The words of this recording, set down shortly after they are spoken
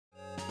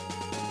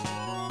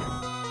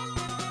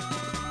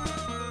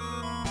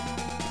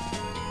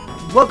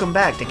Welcome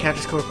back to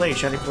Cactus Core Play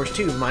Shining Force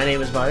 2. My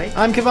name is Bobby.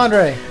 I'm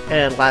Kevandre.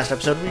 And last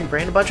episode we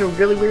ran a bunch of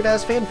really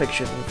weird-ass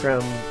fanfiction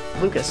from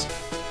Lucas.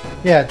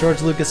 Yeah,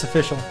 George Lucas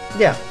official.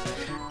 Yeah,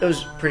 it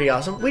was pretty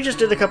awesome. We just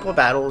did a couple of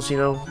battles, you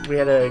know. We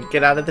had to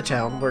get out of the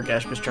town where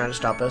Gesh was trying to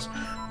stop us.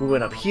 We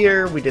went up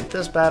here, we did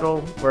this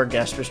battle where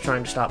Gesh was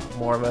trying to stop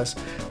more of us.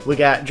 We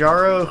got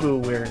Jaro, who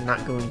we're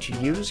not going to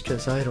use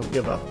because I don't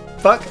give a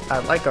fuck. I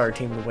like our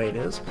team the way it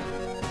is.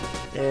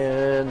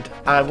 And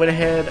I went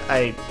ahead,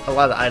 a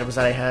lot of the items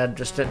that I had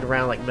just sitting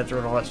around, like Mithril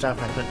and all that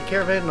stuff, I put in the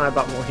caravan, and I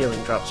bought more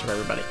healing drops for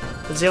everybody.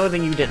 That's the only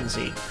thing you didn't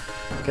see,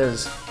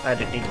 because I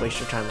didn't need to waste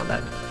your time on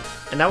that.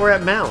 And now we're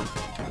at Mound,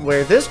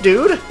 where this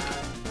dude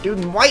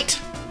in white,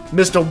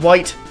 Mr.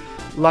 White,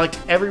 locked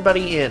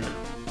everybody in.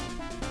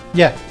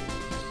 Yeah.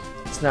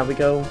 So now we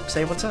go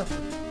say what's up.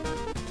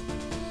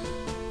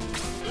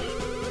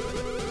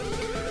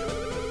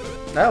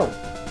 Oh,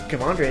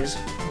 Kevandre's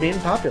being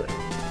popular.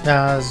 No,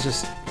 I was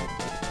just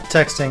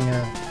texting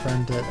a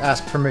friend to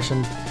ask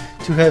permission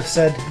to have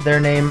said their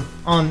name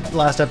on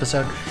last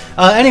episode.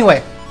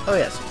 Anyway. Oh,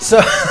 yes.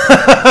 So,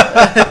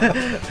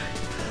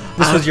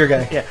 this was your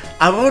guy. Yeah.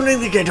 I'm only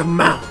to get a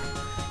mount.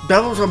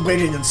 Devils are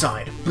waiting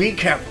inside. Be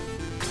careful.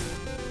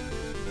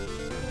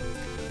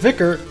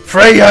 Vicar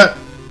Freya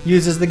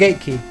uses the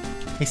gate key.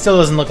 He still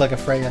doesn't look like a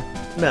Freya.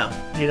 No,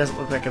 he doesn't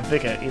look like a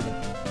vicar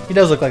either. He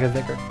does look like a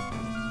vicar.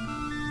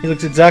 He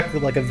looks exactly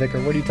like a vicar.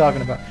 What are you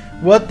talking about?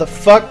 What the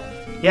fuck?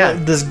 Yeah.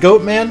 This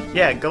goat man?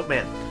 Yeah, goat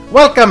man.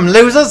 Welcome,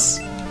 losers!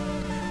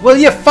 Will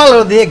you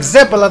follow the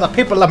example of the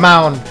people of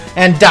Mound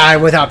and die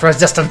without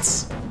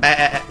resistance?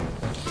 Bah.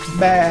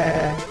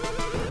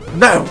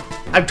 No!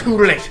 I'm too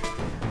late!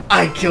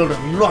 I killed a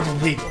lot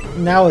of people.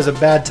 Now is a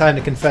bad time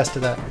to confess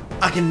to that.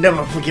 I can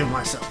never forgive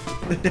myself.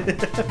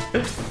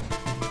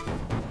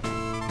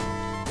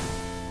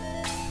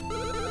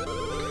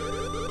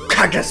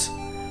 Cactus!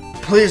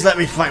 Please let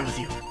me fight with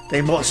you.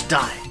 They must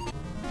die.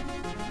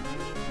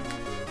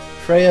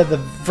 Freya the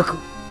Vicar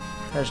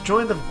has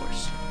joined the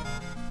force.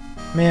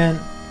 Man,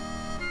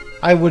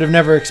 I would have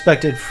never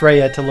expected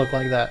Freya to look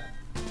like that.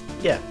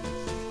 Yeah.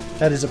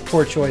 That is a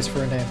poor choice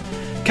for a name.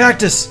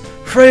 Cactus!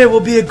 Freya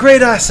will be a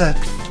great asset!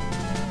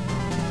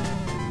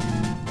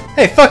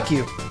 Hey, fuck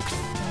you!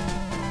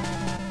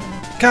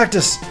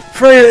 Cactus!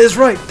 Freya is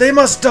right! They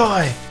must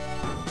die!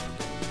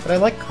 But I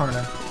like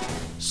Karna.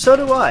 So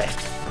do I.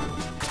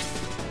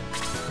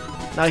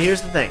 Now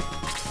here's the thing.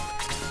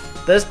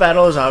 This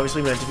battle is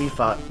obviously meant to be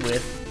fought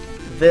with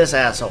this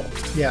asshole.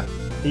 Yeah.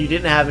 You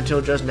didn't have until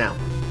just now.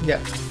 Yeah.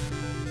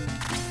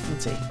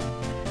 Let's see.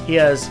 He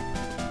has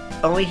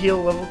only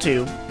heal level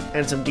 2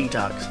 and some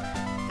detox.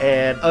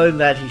 And other than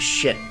that, he's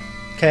shit.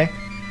 Okay.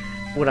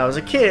 When I was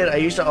a kid, I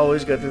used to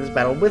always go through this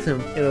battle with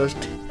him, and it was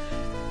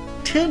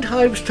 10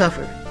 times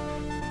tougher.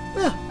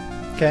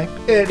 Okay.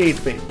 It needs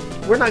to be.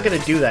 We're not going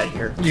to do that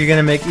here. You're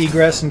gonna make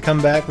egress and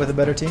come back with a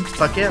better team?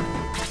 Fuck yeah.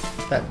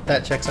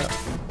 That checks out.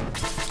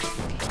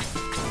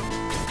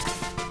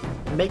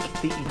 Make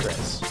the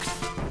egress.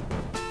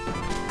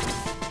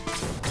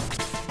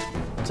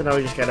 So now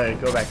we just gotta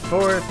go back and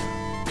forth.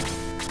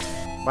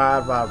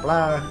 Blah, blah,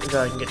 blah. Until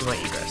I can get to my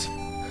egress.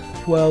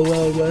 Wild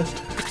Wild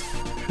West.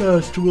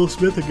 Shouts to Will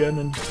Smith again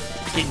and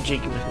Getting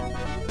jiggy with it.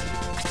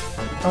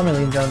 Tommy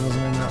Lee Jones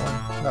wasn't in that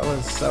one. That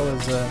was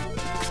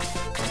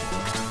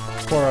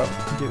Poro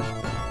dude,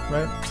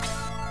 right?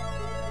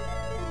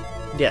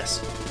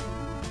 Yes.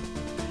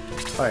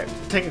 Alright,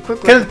 take a quick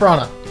look. Kenneth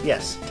Branagh.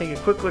 Yes, take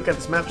a quick look at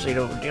this map so you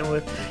know what we're dealing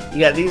with.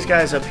 You got these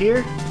guys up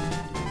here,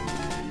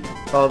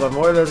 followed by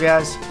more of those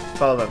guys,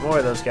 followed by more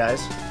of those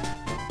guys.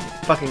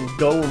 Fucking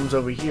golems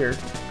over here.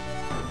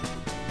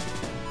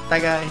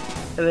 That guy.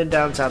 And then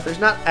down south, there's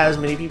not as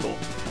many people.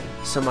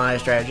 So my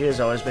strategy has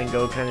always been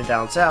go kind of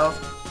down south,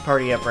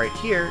 party up right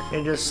here,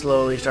 and just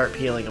slowly start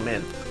peeling them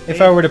in.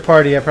 If I were to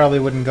party, I probably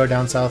wouldn't go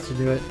down south to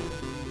do it.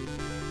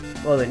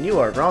 Well, then you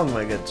are wrong,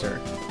 my good sir.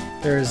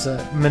 There's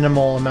a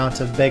minimal amount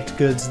of baked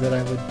goods that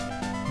I would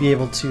be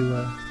able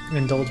to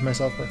indulge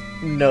myself with.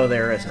 No,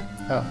 there isn't.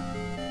 Oh.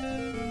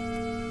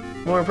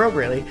 More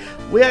appropriately,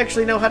 we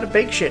actually know how to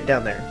bake shit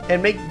down there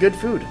and make good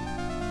food.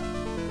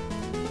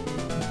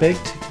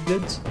 Baked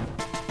goods?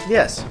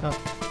 Yes. Oh.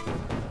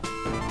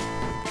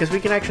 Because we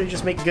can actually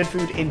just make good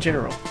food in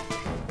general.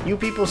 You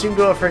people seem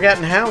to have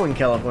forgotten how in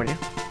California.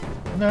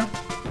 No,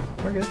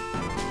 we're good.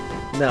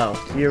 No,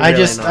 you're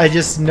really not. I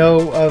just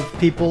know of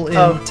people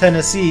in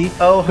Tennessee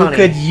who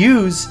could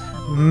use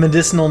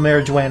medicinal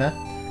marijuana,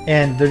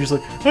 and they're just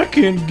like, I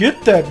can't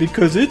get that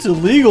because it's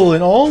illegal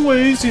in all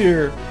ways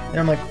here. And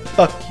I'm like,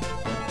 fuck you.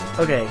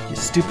 Okay. You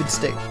stupid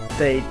state.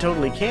 They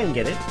totally can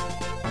get it.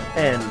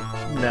 And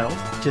no.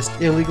 Just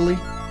illegally?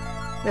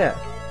 Yeah.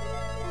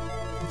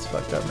 It's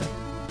fucked up, man.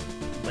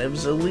 It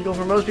was illegal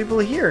for most people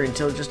here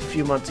until just a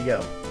few months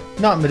ago.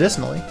 Not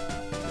medicinally.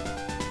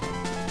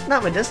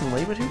 Not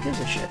medicinally, but who gives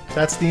a shit?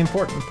 That's the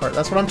important part.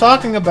 That's what I'm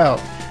talking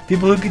about.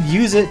 People who could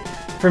use it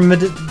for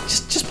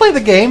just play the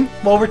game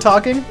while we're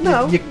talking.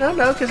 No,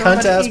 no, because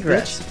I'm not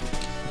egress.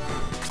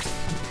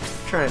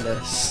 trying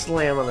to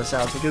slam on the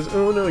South because,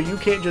 oh no, you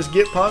can't just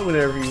get pot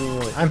whenever you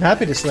want. I'm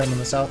happy to slam on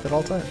the South at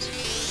all times.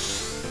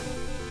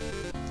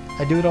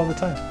 I do it all the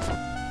time.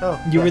 Oh,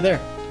 you were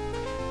there.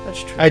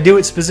 That's true. I do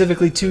it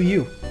specifically to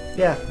you.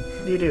 Yeah,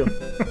 you do.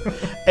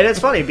 And it's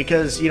funny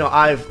because, you know,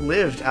 I've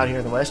lived out here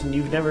in the West and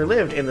you've never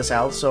lived in the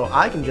South, so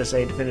I can just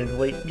say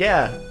definitively,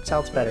 yeah,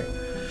 South's better.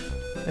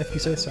 If you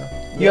say so.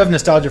 You have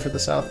nostalgia for the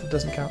South. It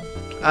doesn't count.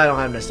 I don't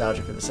have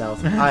nostalgia for the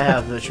South. I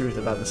have the truth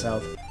about the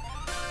South.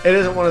 It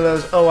isn't one of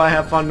those, oh, I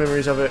have fond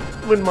memories of it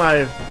when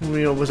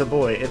was a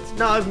boy. It's,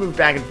 no, I've moved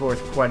back and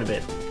forth quite a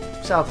bit.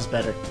 South is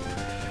better.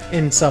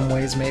 In some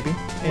ways, maybe.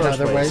 In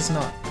other ways,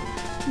 not.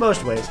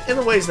 Most ways. In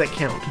the ways that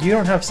count. You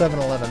don't have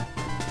 7-Eleven.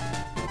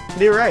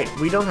 You're right.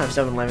 We don't have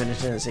 7-Eleven in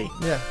Tennessee.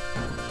 Yeah.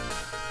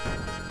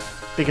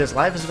 Because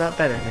life is about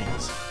better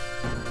things.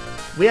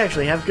 We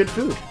actually have good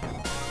food.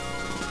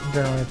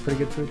 Generally have pretty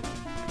good food.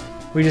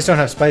 We just don't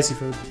have spicy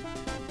food.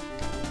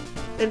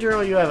 In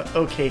general, you have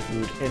okay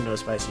food and no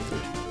spicy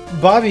food.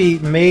 Bobby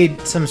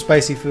made some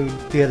spicy food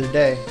the other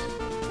day.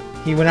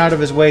 He went out of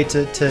his way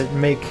to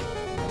make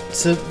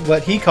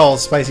what he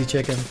calls spicy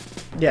chicken.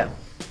 Yeah.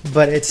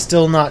 But it's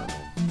still not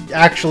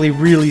actually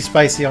really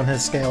spicy on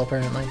his scale,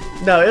 apparently.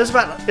 No, it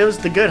was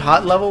the good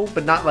hot level,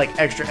 but not like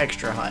extra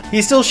hot.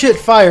 He's still shit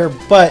fire,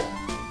 but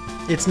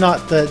it's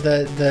not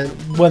the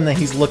one that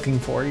he's looking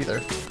for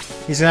either.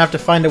 He's gonna have to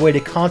find a way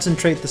to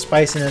concentrate the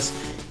spiciness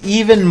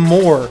even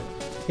more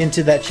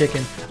into that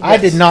chicken. Yes. I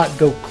did not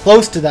go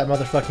close to that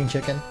motherfucking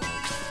chicken.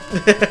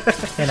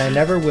 And I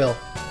never will.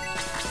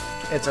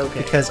 It's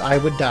okay. Because I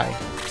would die.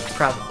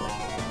 Probably.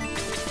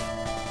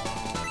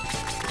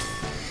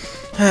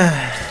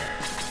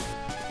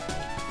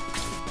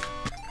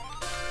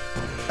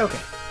 Okay.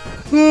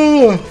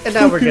 And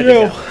now we're good to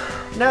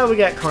go. Now we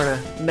got Karna.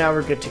 Now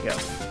we're good to go.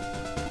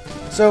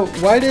 So,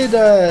 why did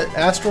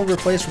Astral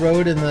replace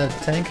Road in the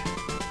tank?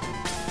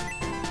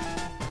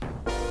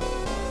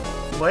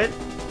 What?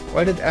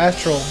 Why did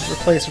Astral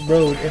replace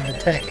Road in the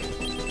tank?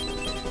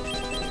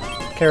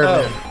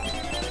 Caravan.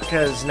 Oh,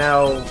 because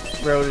now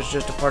Road is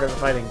just a part of the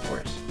fighting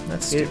force.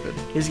 That's stupid.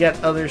 He's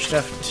got other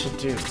stuff to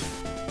do.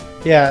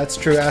 Yeah, that's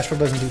true. Astral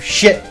doesn't do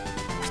shit.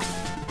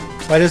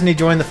 Why doesn't he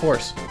join the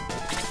force?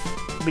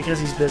 Because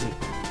he's busy.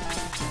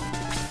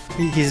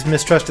 He's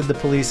mistrusted the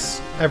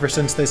police ever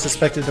since they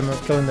suspected him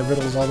of killing the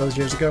Riddles all those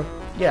years ago.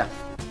 Yeah.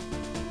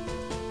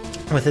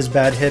 With his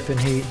bad hip, and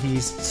he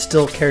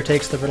still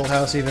caretakes the Riddle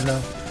house even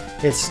though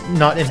it's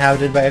not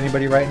inhabited by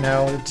anybody right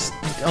now. It's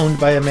owned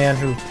by a man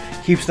who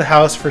keeps the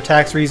house for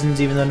tax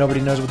reasons even though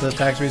nobody knows what those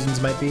tax reasons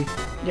might be.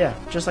 Yeah,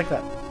 just like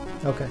that.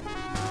 Okay.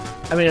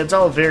 I mean, it's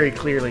all very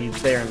clearly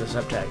there in the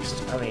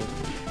subtext. I mean,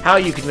 how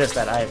you could miss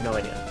that, I have no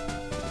idea.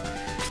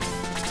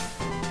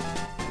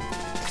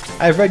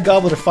 I've read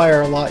Goblet of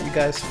Fire a lot, you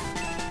guys.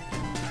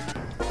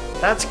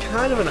 That's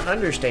kind of an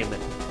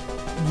understatement.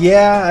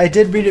 Yeah, I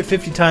did read it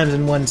 50 times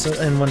in one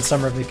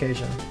summer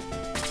vacation.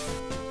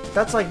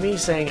 That's like me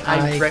saying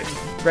I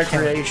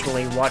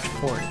recreationally watch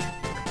porn.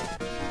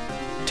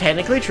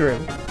 Technically true.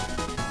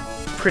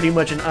 Pretty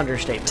much an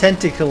understatement.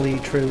 Tentacally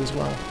true as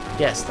well.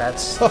 Yes,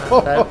 that's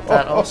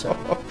that also.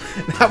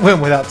 That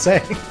went without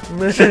saying.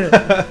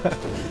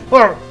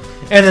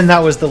 And then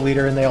that was the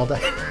leader, and they all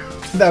died.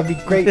 That would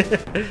be great.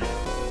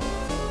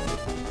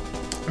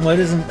 Why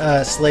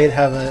doesn't Slade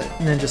have a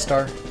ninja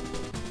star?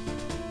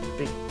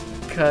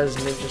 Because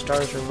ninja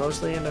stars are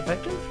mostly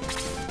ineffective?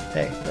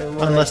 Hey,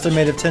 unless they're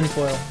made of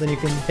tinfoil, then you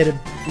can hit him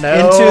into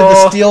No.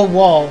 the steel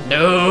wall.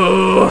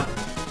 No!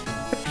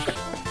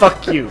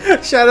 Fuck you.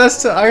 Shout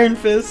outs to Iron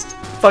Fist.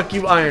 Fuck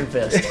you, Iron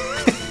Fist.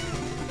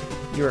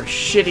 You're a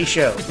shitty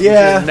show. Yeah. You should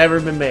have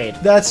never been made.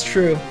 That's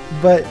true,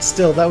 but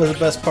still, that was the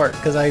best part,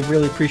 because I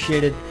really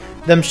appreciated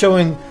them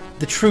showing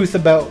the truth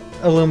about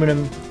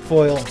aluminum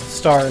foil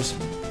stars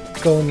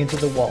going into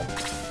the wall.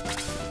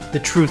 The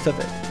truth of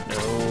it.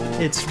 No.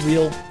 It's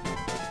real.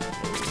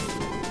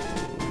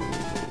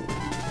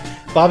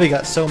 Bobby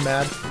got so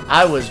mad.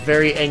 I was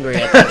very angry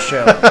at that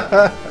show.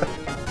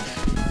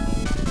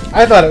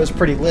 I thought it was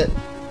pretty lit.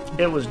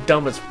 It was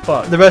dumb as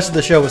fuck. The rest of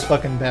the show was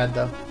fucking bad,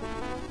 though.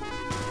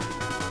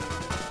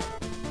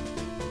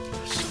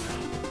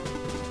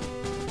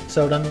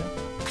 So done yet?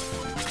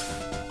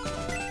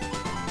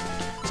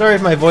 Sorry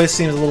if my voice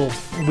seems a little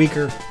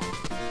weaker.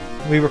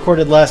 We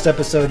recorded last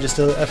episode just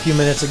a few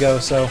minutes ago,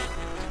 so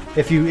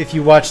if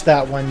you watched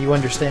that one, you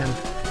understand.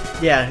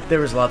 Yeah, there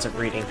was lots of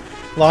reading.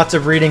 Lots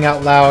of reading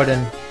out loud,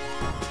 and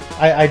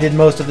I did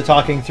most of the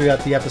talking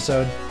throughout the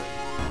episode.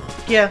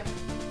 Yeah.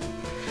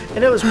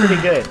 And it was pretty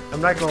good.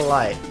 I'm not gonna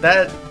lie.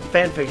 That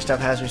fanfic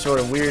stuff has me sort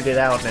of weirded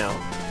out now.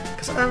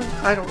 Because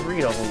I don't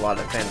read a whole lot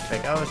of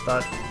fanfic. I always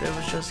thought it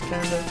was just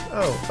kind of,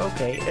 oh,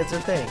 okay, it's a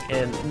thing.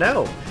 And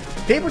no.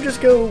 People just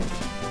go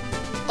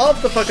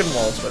off the fucking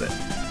walls with it.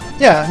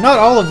 Yeah, not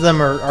all of them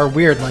are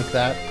weird like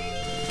that.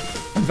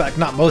 In fact,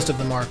 not most of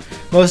them are.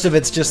 Most of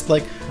it's just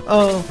like,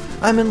 oh,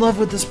 I'm in love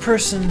with this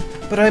person,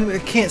 but I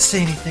can't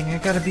say anything. I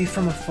gotta be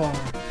from afar.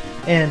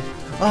 And,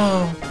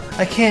 oh,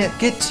 I can't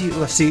get to you.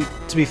 Well, see,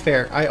 to be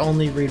fair, I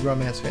only read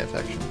romance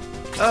fanfiction.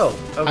 Oh,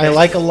 okay. I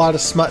like a lot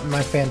of smut in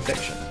my fan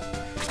fiction.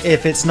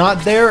 If it's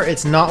not there,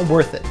 it's not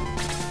worth it.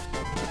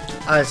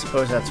 I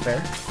suppose that's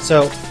fair.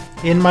 So,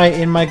 in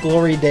my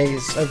glory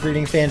days of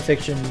reading fan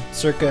fiction,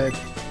 circa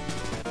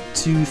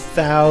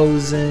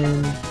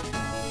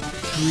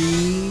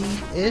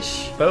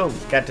 2003-ish. Boom,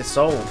 got this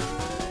sold.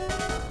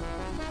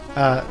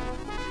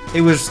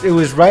 It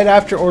was right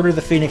after Order of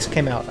the Phoenix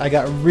came out. I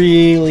got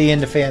really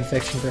into fan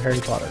fiction for Harry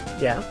Potter.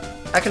 Yeah,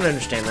 I can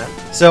understand that.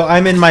 So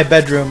I'm in my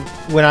bedroom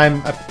when I'm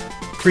a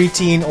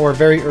preteen or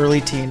very early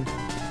teen.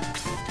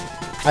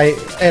 I,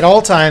 at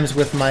all times,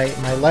 with my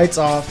lights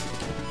off,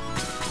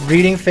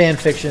 reading fan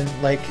fiction,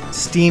 like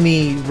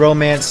steamy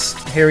romance,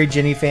 Harry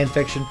Ginny fan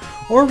fiction,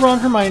 or Ron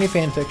Hermione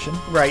fan fiction.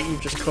 Right, you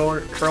just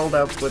curled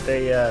up with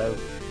a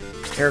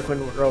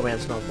Harlequin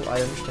romance novel.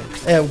 I understand.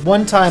 At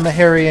one time, a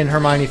Harry and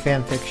Hermione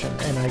fan fiction,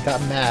 and I got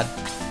mad.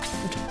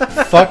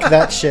 Fuck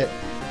that shit.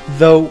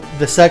 Though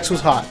the sex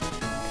was hot.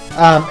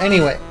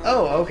 Anyway.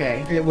 Oh,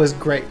 okay. It was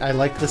great. I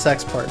liked the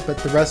sex part, but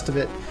the rest of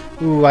it,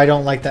 ooh, I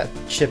don't like that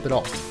ship at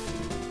all.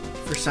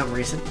 For some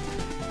reason.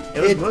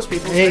 It was most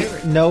people's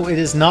favorite. No, it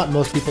is not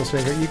most people's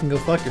favorite. You can go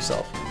fuck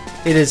yourself.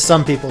 It is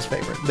some people's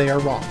favorite. They are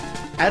wrong.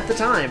 At the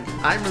time,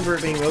 I remember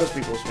it being most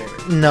people's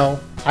favorite. No,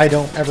 I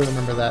don't ever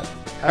remember that.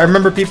 I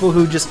remember people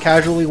who just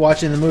casually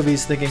watching the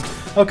movies thinking,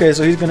 okay,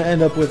 so he's going to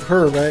end up with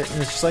her, right?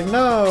 And it's just like,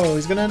 no,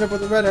 he's going to end up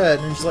with a redhead.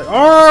 And she's like,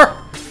 argh!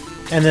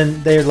 And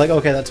then they're like,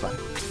 okay, that's fine.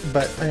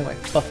 But anyway,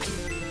 fuck you.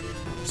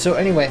 So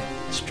anyway.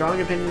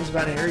 Strong opinions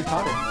about Harry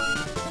Potter.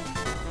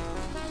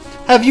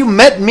 Have you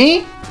met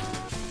me?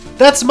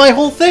 That's my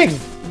whole thing.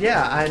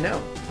 Yeah, I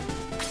know.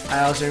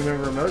 I also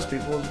remember most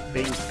people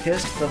being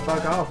pissed the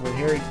fuck off when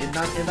Harry did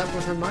not end up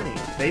with Hermione.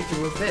 They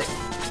threw a fit.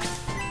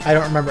 I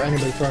don't remember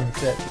anybody throwing a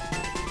fit.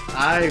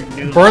 I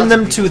knew. Burn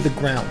them to the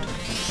ground.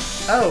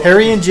 Oh.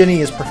 Harry and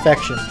Ginny is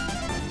perfection.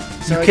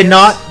 So you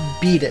cannot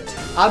beat it.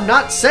 I'm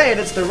not saying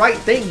it's the right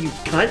thing, you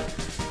cunt.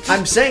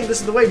 I'm saying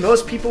this is the way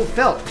most people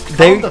felt.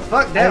 Calm the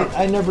fuck down.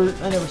 I never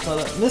saw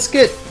that.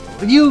 Biscuit,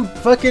 you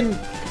fucking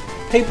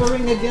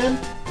papering again?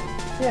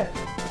 Yeah.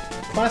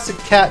 Classic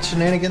cat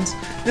shenanigans.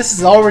 This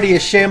is already a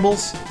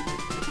shambles.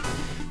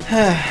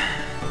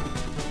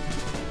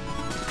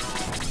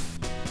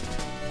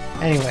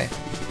 Anyway.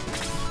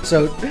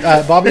 So,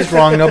 Bobby's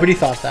wrong. Nobody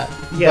thought that.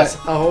 Yes,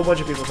 a whole bunch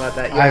of people thought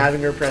that. You're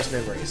having repressed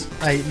memories.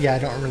 I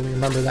don't really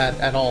remember that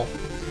at all.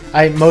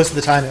 Most of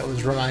the time it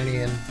was Hermione,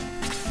 and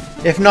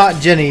if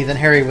not Ginny, then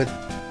Harry with,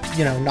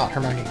 not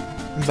Hermione.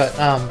 But,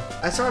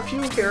 I saw a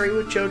few Harry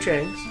with Cho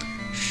Changs.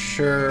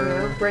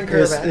 Sure. Bring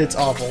her back. It's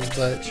awful,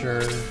 but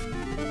sure.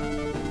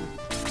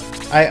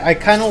 I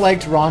kind of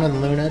liked Ron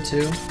and Luna,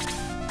 too.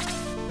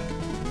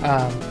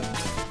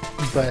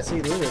 But...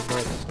 See, Luna's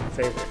my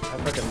favorite. I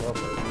fucking love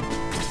her.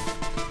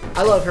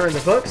 I love her in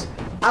the books.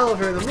 I love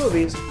her in the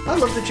movies. I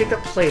love the chick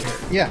that played her.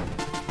 Yeah.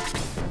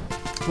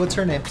 What's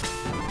her name?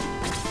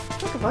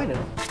 Fuck if I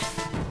know.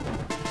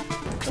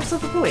 That's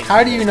not the point.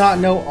 How do you not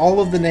know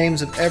all of the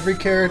names of every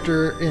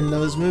character in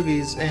those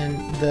movies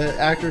and the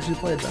actors who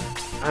played them?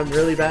 I'm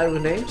really bad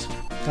with names.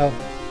 Oh.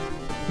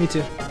 Me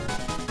too.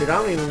 Dude,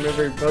 I don't even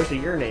remember most of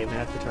your name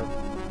half the time.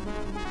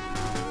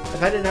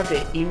 If I didn't have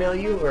to email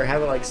you or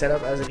have it set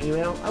up as an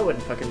email, I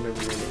wouldn't fucking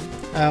remember your name.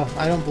 Oh,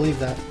 I don't believe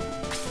that.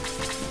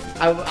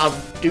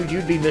 Dude,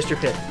 you'd be Mr.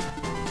 Pibb.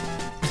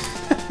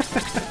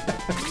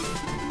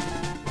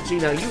 See,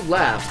 now you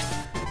laugh.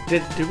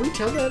 Did we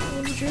tell that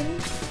on the channel?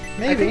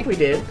 Maybe. I think we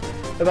did.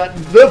 About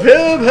the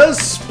Pibb has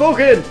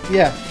spoken!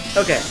 Yeah.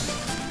 Okay.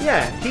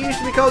 Yeah, he used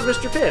to be called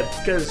Mr. Pibb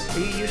because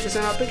he used to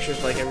send out pictures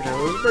every time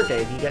it was his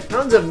birthday, and he got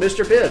tons of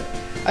Mr. Pibb.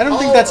 I don't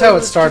think that's how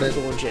it started.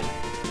 And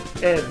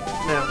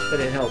no, that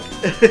didn't help.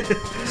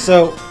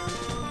 So,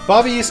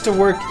 Bobby used to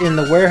work in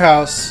the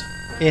warehouse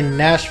in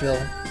Nashville.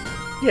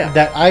 Yeah.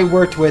 That I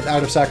worked with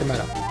out of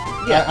Sacramento.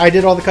 Yeah. I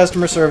did all the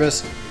customer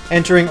service,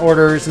 entering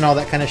orders and all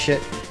that kind of shit.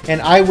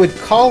 And I would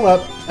call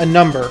up a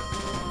number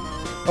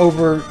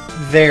over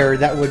there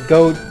that would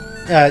go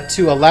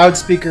to a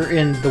loudspeaker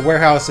in the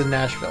warehouse in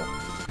Nashville.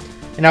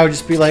 And I would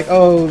just be like,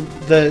 oh,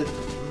 the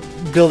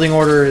building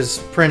order is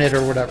printed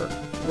or whatever.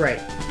 Right.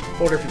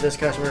 Order for this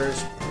customer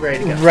is ready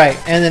to go. Right.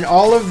 And then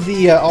all of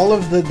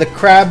the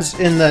crabs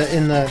in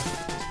the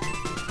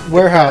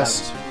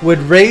warehouse would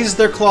raise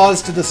their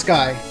claws to the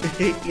sky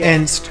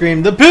and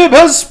scream, "The Pibb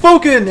has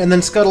spoken!" and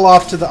then scuttle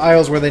off to the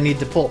aisles where they need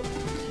to pull.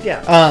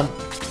 Yeah.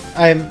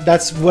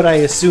 That's what I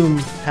assume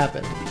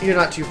happened. You're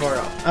not too far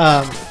off.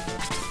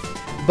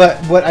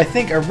 But what I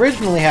think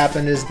originally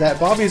happened is that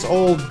Bobby's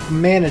old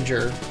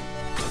manager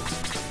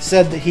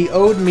said that he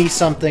owed me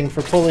something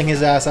for pulling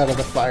his ass out of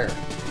the fire.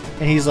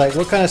 And he's like,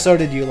 "What kind of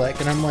soda do you like?"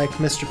 And I'm like,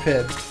 "Mr.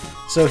 Pibb."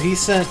 So he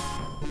sent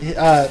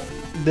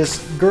this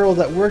girl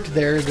that worked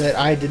there that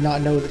I did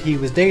not know that he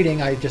was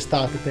dating. I just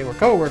thought that they were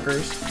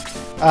coworkers.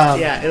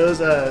 Yeah, it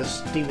was a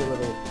steamy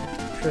little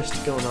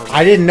tryst going on.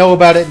 I didn't know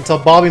about it until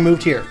Bobby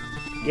moved here.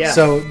 Yeah.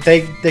 So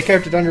they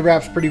kept it under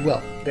wraps pretty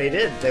well. They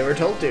did. They were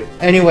told to.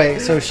 Anyway,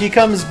 so she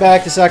comes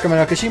back to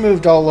Sacramento because she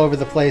moved all over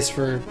the place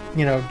for,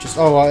 just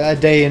a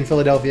day in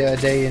Philadelphia, a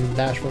day in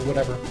Nashville,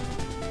 whatever.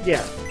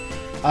 Yeah.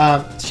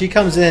 She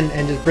comes in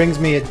and just brings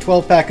me a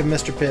 12-pack of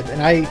Mr. Pibb,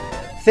 and I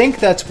think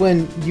that's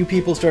when you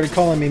people started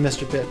calling me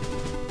Mr. Pibb.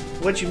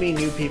 What you mean,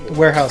 you people?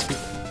 Warehouse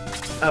people.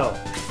 Oh,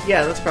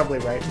 yeah, that's probably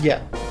right.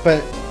 Yeah,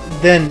 but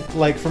then,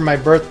 like, for my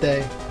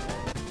birthday,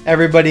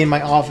 everybody in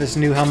my office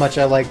knew how much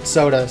I liked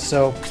soda,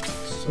 so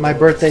my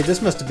birthday,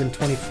 this must have been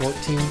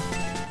 2014.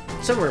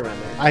 Somewhere around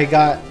there. I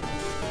got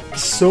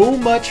so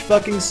much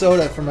fucking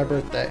soda for my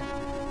birthday.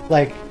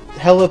 Like,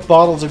 hella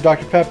bottles of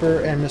Dr.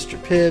 Pepper and Mr.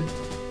 Pibb,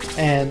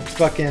 and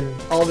fucking...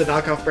 all the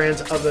knockoff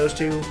brands of those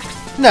two?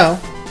 No.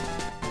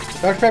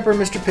 Dr. Pepper,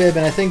 Mr. Pibb,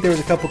 and I think there was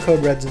a couple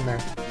Code Reds in there.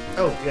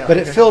 Oh, yeah. But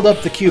it filled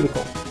up the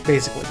cubicle,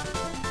 basically.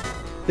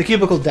 The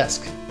cubicle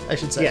desk, I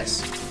should say.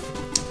 Yes.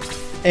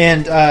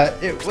 And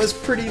it was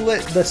pretty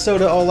lit. The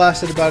soda all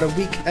lasted about a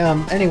week.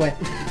 Anyway.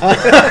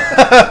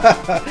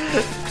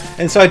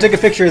 And so I took a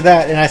picture of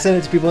that, and I sent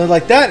it to people, and they're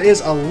like, that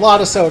is a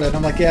lot of soda. And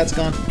I'm like, yeah, it's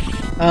gone.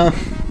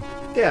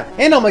 Yeah.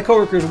 And all my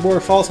coworkers wore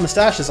false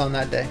mustaches on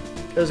that day.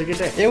 It was a good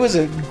day. It was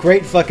a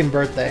great fucking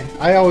birthday.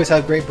 I always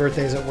have great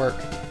birthdays at work.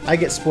 I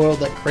get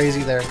spoiled like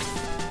crazy there.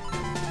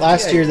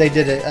 Last year they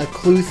did a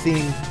Clue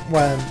theme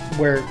where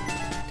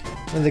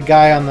the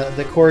guy on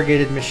the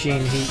corrugated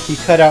machine, he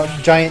cut out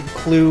giant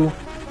Clue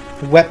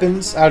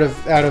weapons out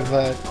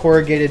of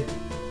corrugated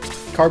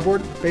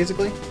cardboard,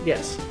 basically.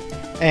 Yes.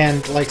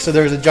 And like, so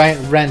there was a giant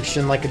wrench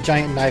and like a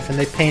giant knife, and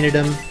they painted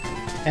them,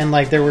 and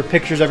like there were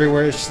pictures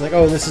everywhere. It's just like,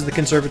 oh, this is the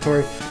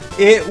conservatory.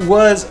 It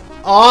was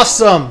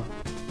awesome,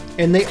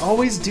 and they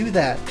always do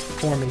that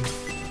for me.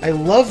 I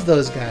love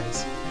those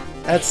guys.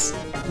 That's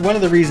one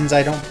of the reasons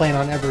I don't plan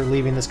on ever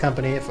leaving this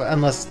company,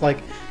 unless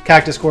like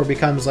Cactus Core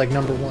becomes like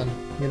 #1,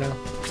 you know.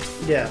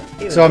 Yeah.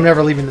 So I'm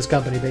never leaving this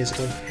company,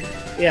 basically.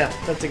 Yeah,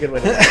 that's a good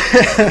way to do it.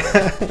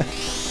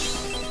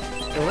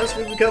 Unless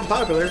we become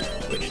popular,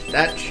 which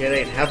that shit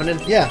ain't happening.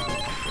 Yeah.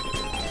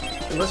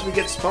 Unless we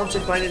get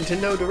sponsored by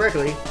Nintendo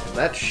directly,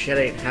 that shit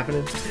ain't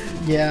happening.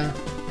 Yeah.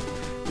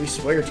 We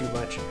swear too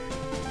much.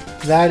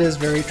 That is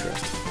very true.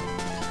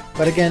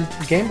 But again,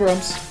 Game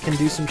Grumps can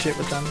do some shit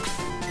with them.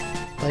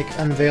 Like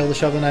unveil the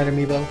Shovel Knight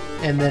amiibo,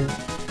 and then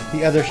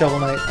the other Shovel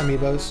Knight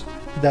amiibos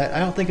that I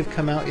don't think have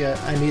come out yet.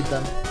 I need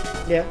them.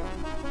 Yeah.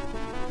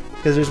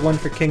 Because there's one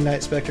for King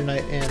Knight, Spectre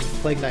Knight, and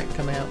Plague Knight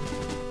coming out.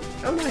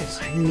 Oh,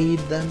 nice. I need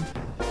them.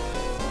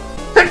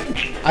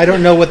 I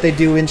don't know what they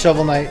do in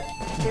Shovel Knight,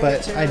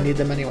 but I need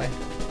them anyway.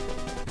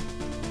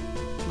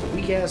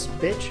 Weak ass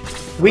bitch.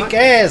 Weak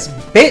ass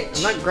bitch!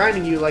 I'm not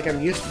grinding you like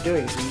I'm used to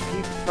doing, so you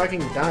keep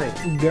fucking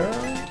dying. Girl.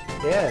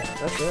 Yeah,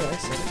 that's right, I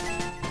said it.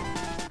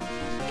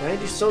 Can I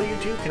just soul you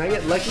too? Can I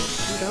get lucky 2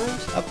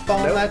 times? Up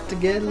all that to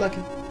get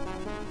lucky.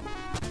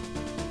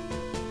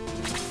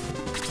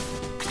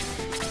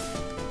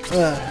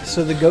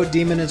 So the goat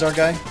demon is our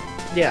guy?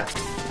 Yeah.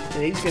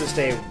 And he's gonna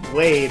stay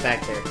way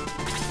back there.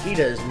 He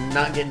does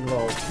not get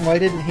involved. Why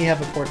didn't he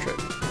have a portrait?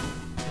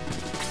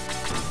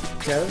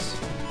 Because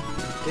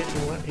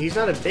he's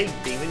not a big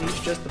demon, he's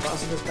just the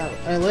boss of this battle.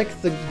 I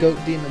like the goat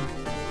demon.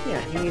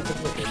 Yeah, he needs a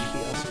portrait. He'd be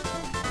awesome.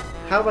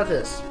 How about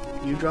this?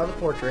 You draw the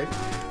portrait,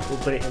 we'll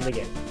put it in the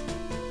game.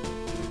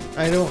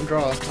 I don't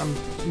draw.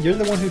 You're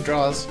the one who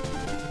draws.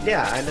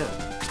 Yeah, I know.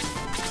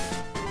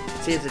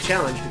 See, it's a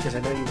challenge because I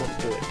know you won't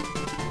do it.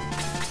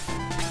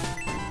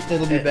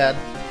 It'll be bad.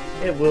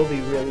 It will be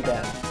really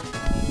bad.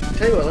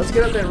 Tell you what, let's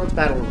get up there and let's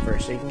battle him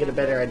first so you can get a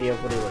better idea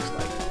of what he looks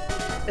like.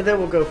 And then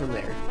we'll go from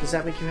there. Does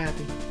that make you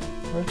happy?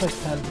 Where's my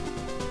pen?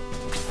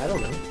 I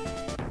don't know.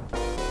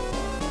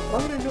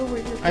 Why would I know where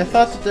your pen I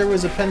thought that there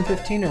was a pen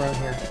 15 around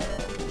here.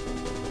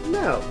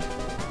 No.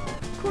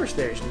 Of course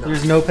there's not.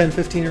 There's no pen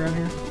 15 around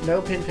here?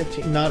 No pen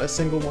 15. Not a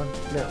single one?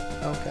 No.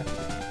 Okay.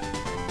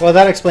 Well,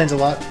 that explains a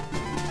lot.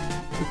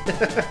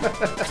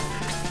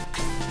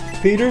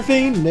 Peter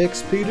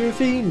Phoenix, Peter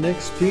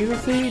Phoenix, Peter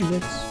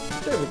Phoenix.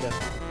 There we go.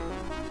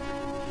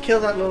 Kill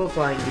that little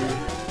flying dude.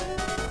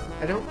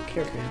 I don't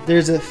care for him.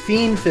 There's a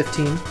Fiend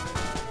 15.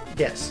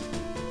 Yes.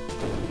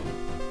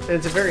 And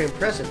it's a very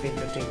impressive Fiend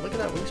 15. Look at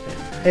that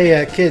wingspan.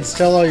 Hey, kids,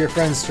 tell all your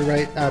friends to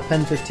write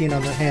pen 15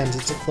 on their hands.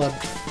 It's a club.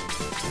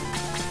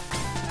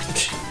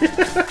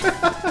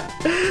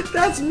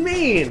 That's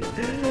mean!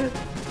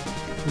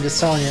 I'm just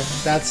telling you.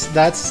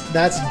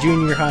 That's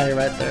junior high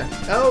right there.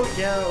 Oh,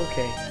 yeah,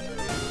 okay.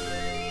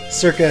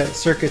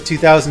 Circa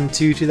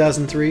 2002,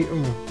 2003.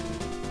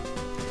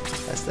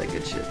 That's that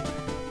good shit.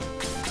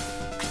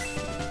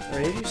 Or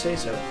did you say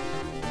so?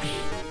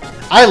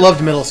 I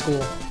loved middle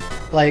school.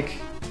 Like,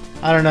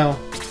 I don't know.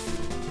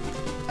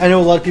 I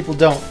know a lot of people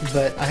don't,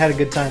 but I had a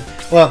good time.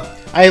 Well,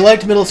 I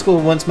liked middle school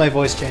once my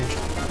voice changed.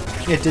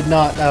 It did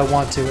not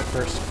want to at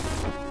first.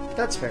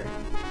 That's fair.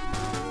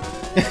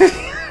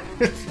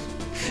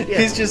 Yeah.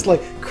 He's just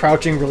like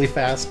crouching really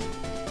fast.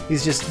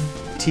 He's just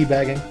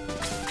teabagging.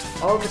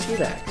 All the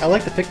teabags. I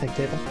like the picnic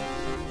table.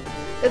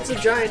 It's a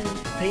giant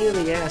pain in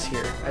the ass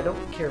here. I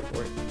don't care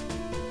for it.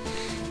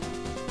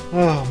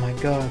 Oh my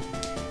god.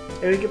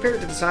 And when you compare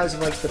it to the size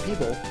of like the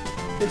people,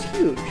 it's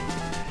huge.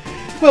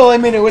 Well, I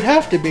mean, it would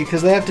have to be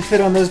because they have to fit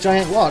on those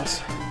giant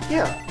logs.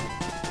 Yeah.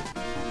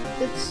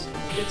 It's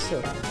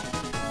silly.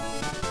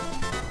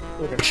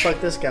 We're gonna fuck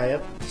this guy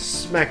up.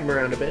 Smack him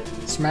around a bit.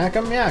 Smack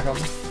him, yak him.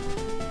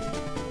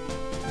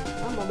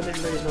 My mama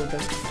didn't raise no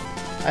gun.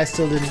 I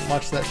still didn't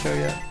watch that show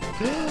yet.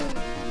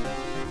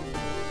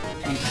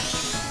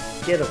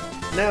 Get him.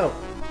 No.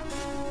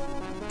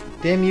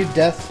 Damn you,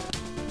 death.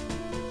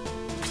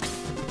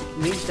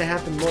 Needs to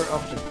happen more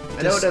often.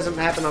 I know it doesn't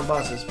happen on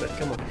bosses, but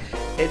come on.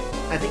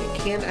 I think it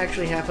can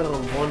actually happen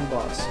on one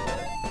boss.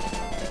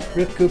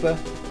 Rip Koopa.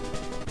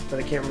 But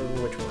I can't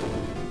remember which one.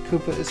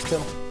 Koopa is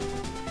kill.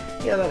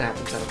 Yeah, that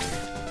happens. I don't care.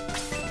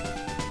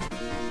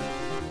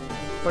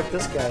 Fuck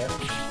this guy up.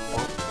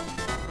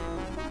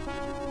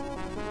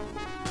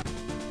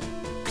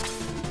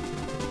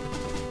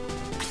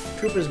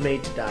 Koopa's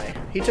made to die.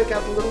 He took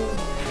out the little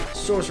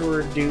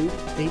sorcerer dude.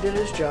 He did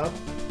his job.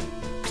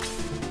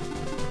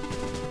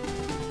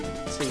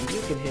 So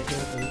you can hit him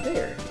from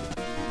there.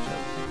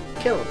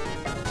 So, kill him.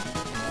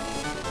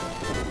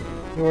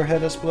 Your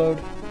head explode.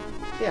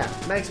 Yeah,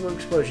 maximum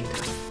explosion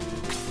time.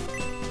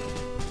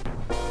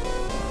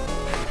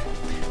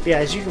 But yeah,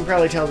 as you can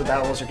probably tell, the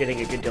battles are getting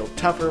a good deal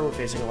tougher. We're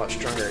facing a lot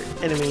stronger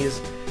enemies.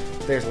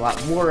 There's a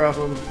lot more of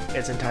them.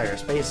 It's entire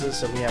spaces,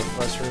 so we have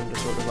less room to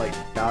sort of like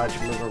dodge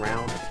and move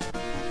around.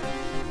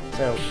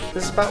 So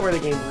this is about where the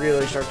game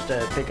really starts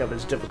to pick up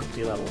its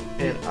difficulty level,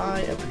 and I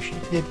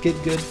appreciate it. It get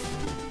good.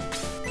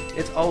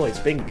 It's always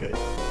been good.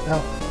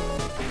 Oh.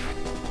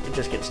 It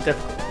just gets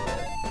difficult.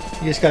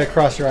 You just gotta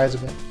cross your eyes a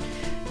bit.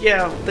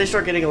 Yeah, they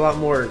start getting a lot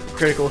more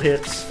critical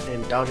hits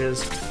and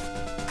dodges.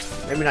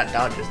 Maybe not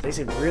dodges. They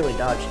seem really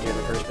dodgy during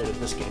the first bit of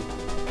this game.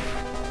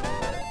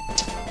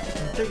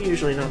 They're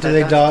usually not that Do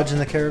they dodge in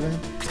the caravan?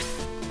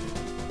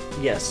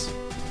 Yes.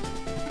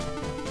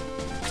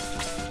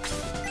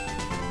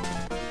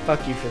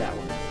 Fuck you for that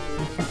one.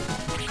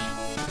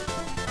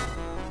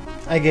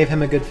 I gave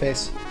him a good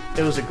face.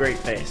 It was a great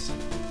face.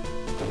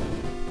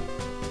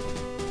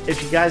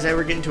 If you guys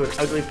ever get into an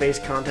ugly face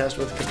contest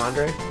with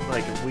Kevandre,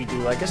 like if we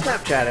do like a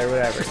Snapchat or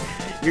whatever,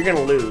 you're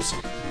gonna lose.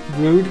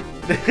 Rude.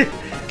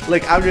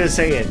 Like, I'm just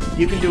saying,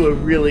 you can do a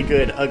really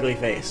good ugly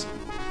face.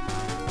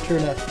 True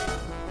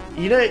enough.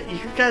 You know, you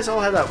guys all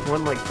have that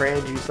one like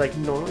friend who's like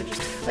normally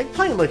just like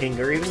plain looking,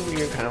 or even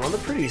you're kind of on the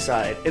pretty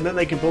side, and then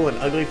they can pull an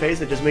ugly face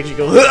that just makes you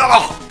go.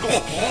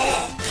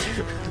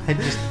 I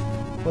just,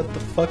 what the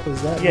fuck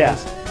was that? Yeah.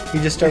 You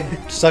just start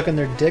sucking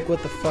their dick.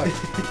 What the fuck?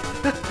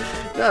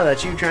 No,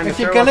 that's you trying to. If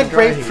you're gonna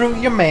grapefruit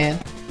your man,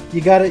 you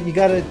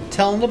gotta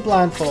tell him to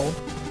blindfold,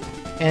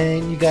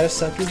 and you gotta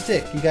suck his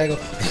dick. You gotta go.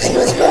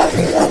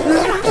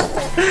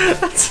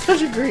 That's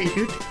such a great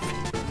YouTube.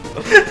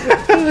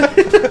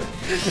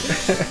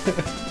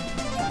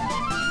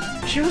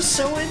 She was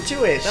so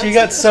into it. She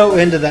got so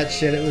into that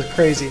shit. It was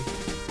crazy.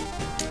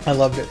 I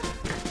loved it.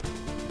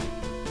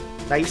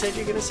 Now you said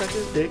you're gonna suck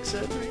his dick,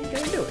 so you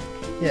gotta do it.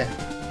 Yeah.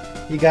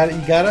 You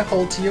gotta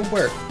hold to your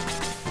word.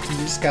 You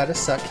just gotta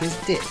suck his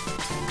dick,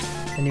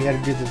 and you gotta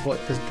do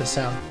the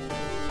sound.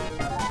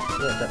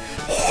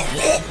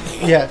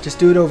 Yeah, just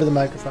do it over the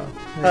microphone.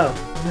 Oh.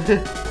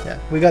 Yeah,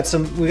 we got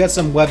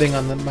some webbing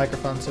on the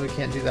microphone, so we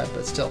can't do that.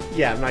 But still.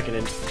 Yeah, I'm not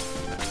gonna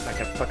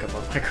fuck up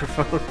on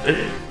microphone.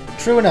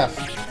 True enough.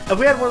 If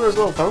we had one of those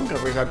little phone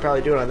covers, I'd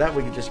probably do it on that.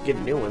 We could just get a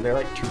new one. They're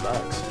like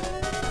 $2.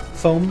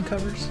 Foam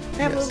covers?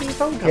 Yeah, yes. Little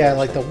phone covers. Yeah,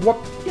 like the whoop.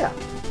 Yeah.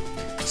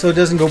 So it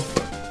doesn't go.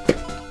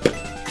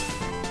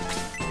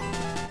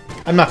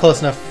 I'm not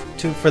close enough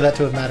for that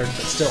to have mattered,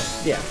 but still.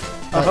 Yeah.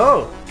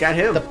 Oh, got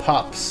him. The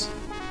pops.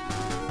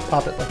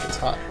 Pop it like it's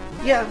hot.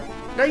 Yeah.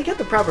 Now you get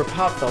the proper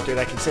pop filter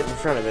that can sit in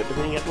front of it, but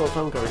then you get little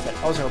phone covers that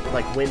also help with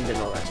like wind and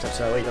all that stuff,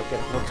 so you don't get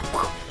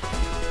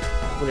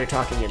when you're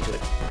talking into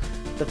it.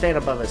 The fan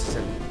above us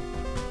isn't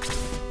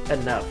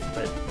enough,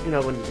 but you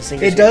know when the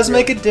singer. It does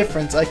make a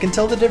difference. I can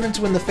tell the difference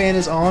when the fan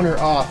is on or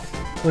off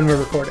when we're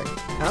recording.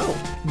 Oh.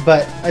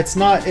 But it's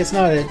not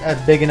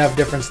a big enough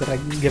difference that I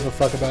give a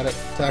fuck about it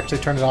to actually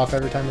turn it off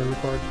every time we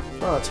record.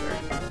 Well, that's fair.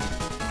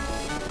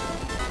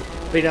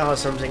 But you know how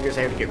some singers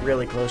have to get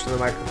really close to the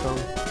microphone?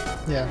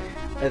 Yeah.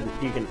 And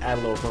you can add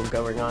a little foam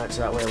covering on it,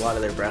 so that way a lot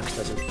of their breath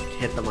doesn't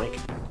hit the mic.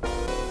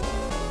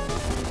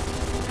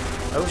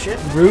 Oh shit.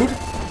 Rude?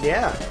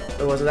 Yeah.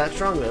 It wasn't that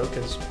strong though,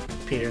 because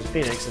Peter's a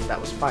Phoenix and that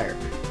was fire.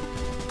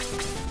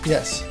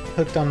 Yes.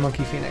 Hooked on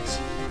Monkey Phoenix.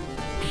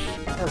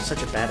 That was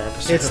such a bad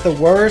episode. It's the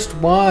worst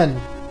one.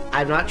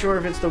 I'm not sure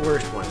if it's the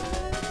worst one.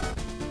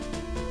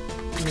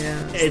 Yeah.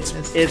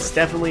 It's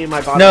definitely in my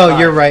bottom No, 5.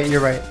 you're right.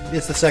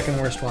 It's the second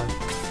worst one.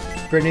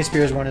 Britney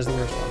Spears one is the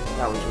worst one.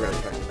 That one's really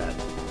fucking bad.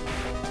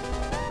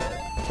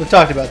 We've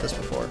talked about this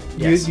before.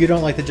 Yes. You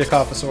don't like the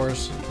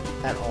Jacophosaurs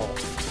at all.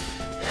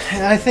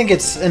 I think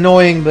it's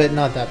annoying, but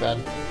not that bad.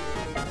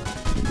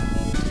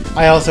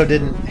 I also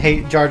didn't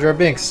hate Jar Jar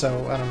Binks,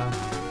 so I don't know.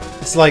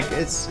 It's like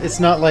it's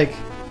not like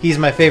he's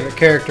my favorite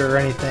character or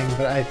anything,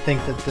 but I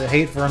think that the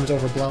hate for him is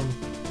overblown.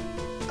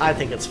 I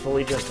think it's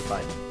fully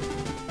justified.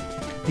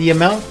 The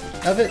amount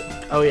of it?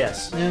 Oh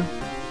yes. Yeah.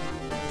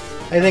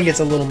 I think it's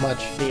a little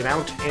much. The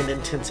amount and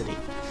intensity.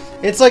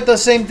 It's like the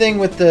same thing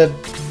with the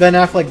Ben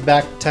Affleck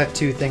back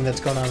tattoo thing that's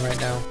going on right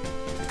now.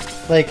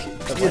 Like,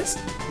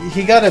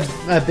 he got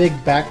a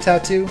big back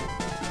tattoo,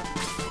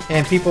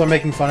 and people are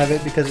making fun of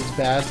it because it's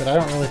bad, but I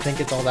don't really think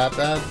it's all that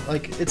bad.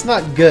 Like, it's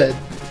not good.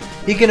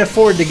 He can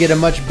afford to get a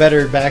much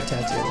better back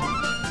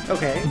tattoo.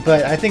 Okay.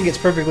 But I think it's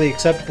perfectly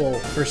acceptable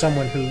for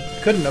someone who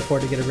couldn't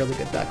afford to get a really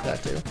good back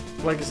tattoo.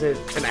 Like, is it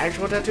an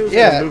actual tattoo?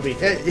 Yeah. Or a movie?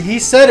 He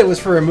said it was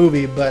for a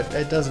movie, but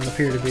it doesn't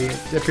appear to be.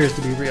 It appears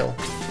to be real.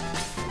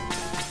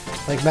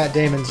 Like, Matt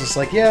Damon's just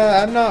like,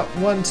 yeah, I'm not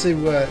one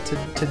to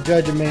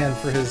judge a man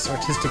for his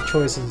artistic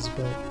choices,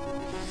 but...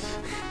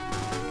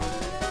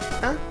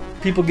 Huh?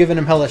 People giving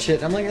him hella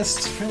shit. I'm like,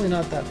 it's really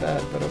not that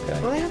bad, but okay.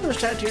 Well, they have those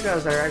tattoo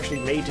guys that are actually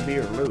made to be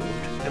removed,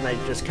 and they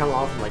just come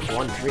off in, like,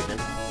 one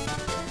treatment.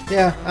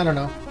 Yeah, I don't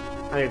know.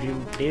 I mean, if you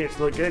need it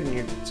to look good and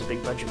it's a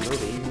big budget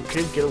movie, you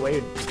could get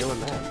away with doing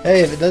that.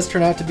 Hey, if it does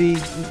turn out to be,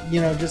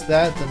 you know, just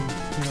that, then,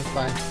 you know,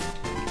 fine.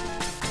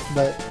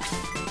 But,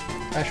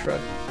 I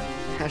shrug.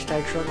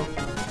 Hashtag struggle.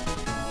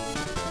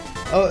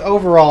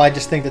 Overall, I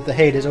just think that the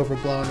hate is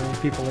overblown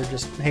and people are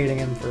just hating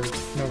him for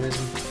no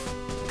reason.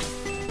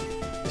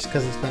 Just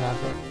because it's Ben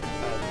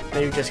Affleck.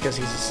 Maybe just because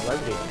he's a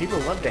celebrity. People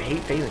love to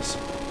hate famous.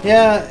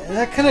 Yeah,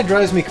 that kind of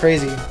drives me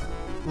crazy.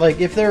 Like,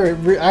 if they're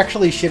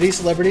actually shitty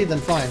celebrity, then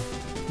fine.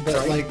 But,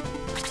 right. Like,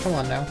 come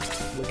on now.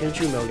 Look at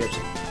you, Mel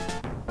Gibson.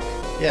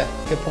 Yeah,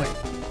 good point.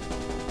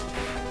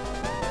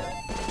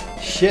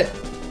 Shit.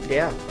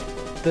 Yeah.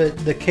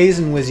 The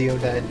Kazan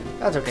Wizio died.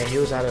 That's okay, he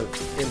was out of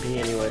MP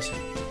anyways.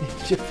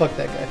 Shit, fuck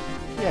that guy.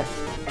 Yeah.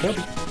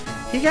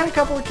 He got a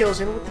couple of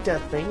kills in with the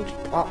death thing.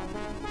 Oh.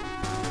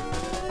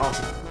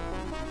 Awesome.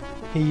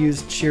 He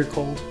used sheer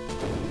cold.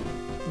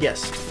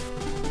 Yes.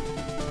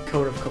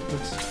 Code of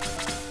coldness.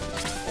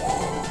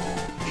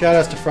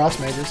 Shoutouts to Frost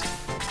Mages.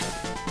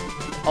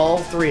 All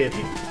three of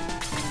you.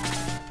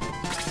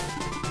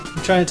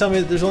 You trying to tell me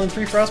that there's only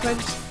 3 Frost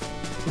Mages?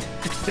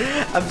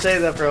 I'm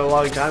saying that for a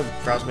long time.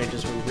 Frost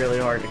Mages were really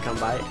hard to come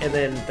by, and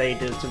then they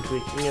did some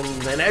tweaking, and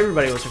then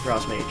everybody was a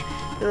Frost Mage,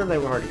 and then they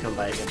were hard to come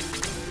by again.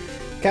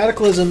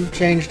 Cataclysm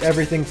changed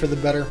everything for the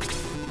better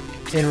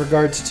in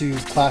regards to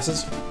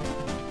classes.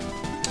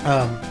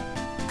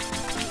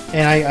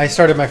 And I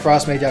started my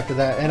Frost Mage after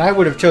that, and I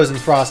would have chosen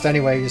Frost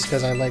anyway, just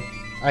because I like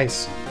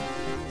Ice.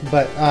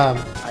 But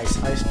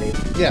Ice, baby.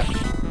 Yeah.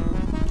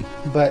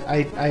 But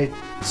I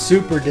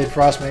super did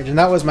Frost Mage, and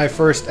that was my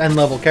first end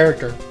level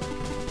character.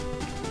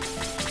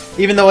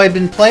 Even though I'd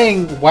been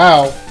playing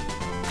WoW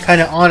kind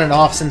of on and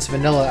off since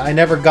vanilla, I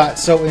never got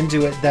so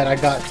into it that I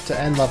got to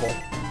end level.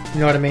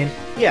 You know what I mean?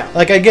 Yeah.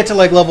 Like, I get to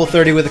like level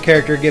 30 with a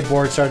character, get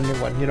bored, start a new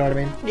one. You know what I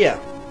mean? Yeah.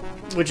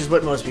 Which is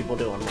what most people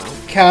do on WoW.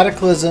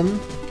 Cataclysm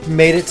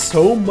made it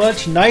so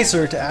much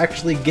nicer to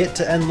actually get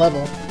to end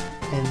level,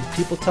 and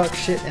people talk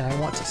shit and I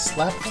want to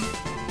slap them.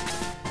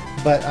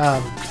 But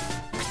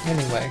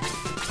anyway,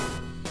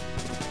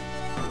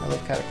 I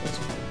love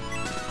Cataclysm.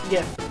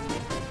 Yeah,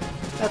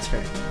 that's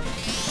fair.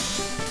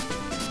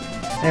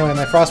 Anyway,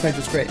 my Frost Mage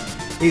was great.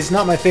 He's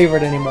not my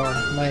favorite anymore.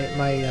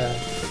 My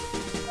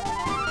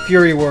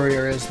Fury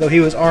Warrior is, though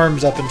he was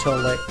arms up until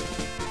like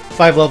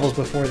 5 levels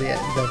before the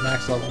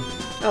max level.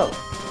 Oh.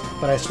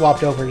 But I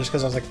swapped over just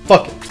because I was like,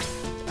 fuck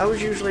it. I was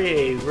usually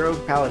a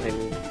rogue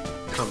paladin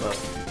combo.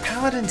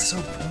 Paladin's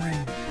so boring.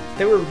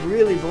 They were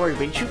really boring,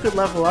 but you could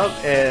level up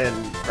and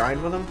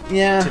grind with them.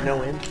 Yeah. To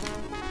no end.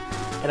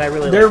 And I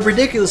really. They're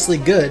ridiculously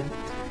good.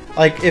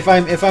 Like if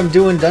I'm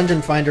doing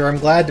Dungeon Finder, I'm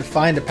glad to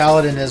find a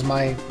paladin as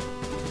my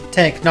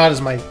tank, not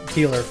as my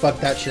healer. Fuck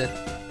that shit.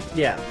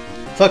 Yeah.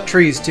 Fuck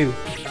trees too,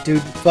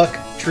 dude. Fuck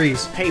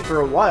trees. Hey, for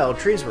a while,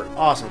 trees were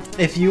awesome.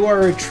 If you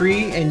are a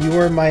tree and you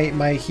are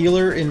my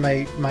healer in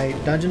my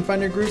Dungeon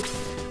Finder group,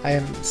 I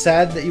am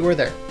sad that you are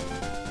there.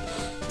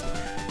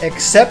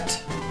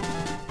 Except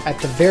at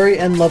the very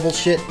end level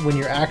shit when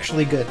you're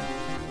actually good.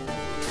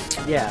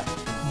 Yeah.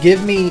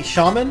 Give me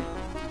Shaman.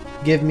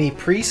 Give me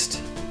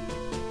Priest.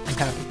 I'm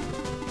happy.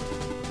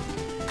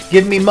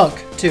 Give me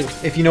Monk, too,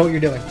 if you know what you're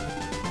doing.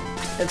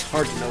 It's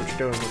hard to know what you're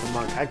doing with a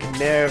Monk. I can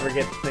never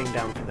get the thing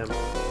down for them.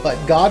 But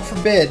God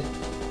forbid,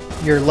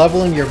 you're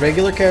leveling your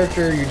regular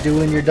character, you're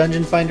doing your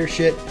Dungeon Finder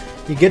shit,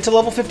 you get to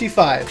level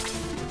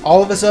 55,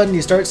 all of a sudden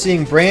you start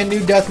seeing brand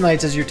new Death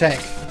Knights as your tank.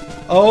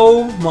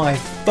 Oh my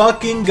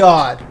fucking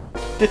god.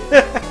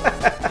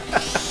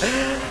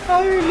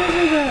 I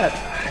remember that.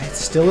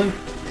 It's still in,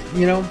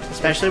 you know.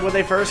 Especially when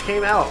they first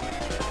came out.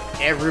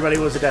 Everybody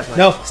was a Death Knight.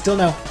 No, still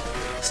now.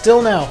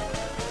 Still now.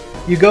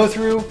 You go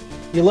through,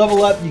 you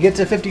level up, you get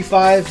to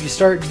 55, you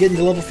start getting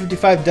to level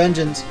 55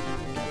 dungeons.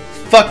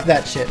 Fuck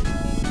that shit.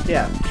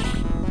 Yeah.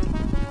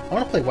 I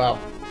want to play WoW.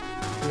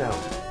 No.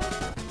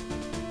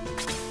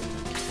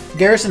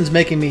 Garrison's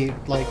making me,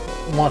 like,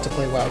 want to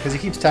play WoW, because he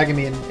keeps tagging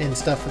me in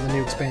stuff for the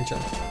new expansion.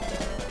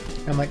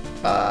 I'm like,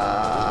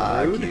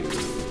 fuck you.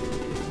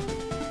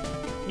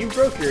 You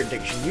broke your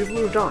addiction. You've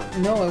moved on.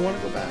 No, I want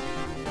to go back.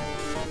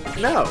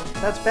 No,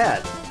 that's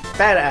bad.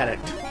 Bad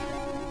addict.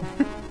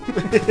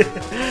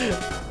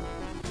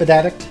 Bad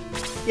addict?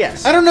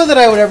 Yes. I don't know that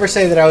I would ever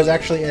say that I was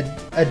actually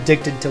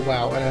addicted to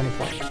WoW at any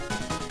point.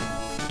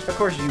 Of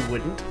course you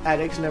wouldn't.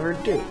 Addicts never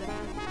do.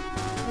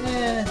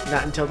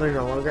 Not until they're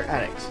no longer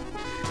addicts.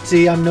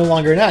 See, I'm no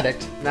longer an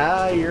addict.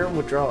 Nah, you're in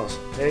withdrawals.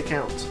 It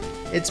counts.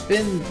 It's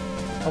been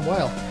a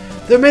while.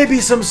 There may be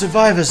some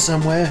survivors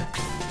somewhere.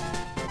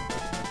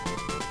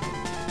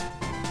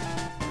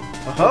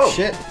 Oh,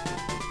 shit.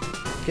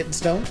 Getting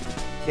stoned?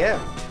 Yeah.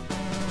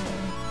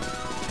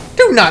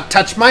 Do not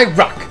touch my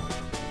rock!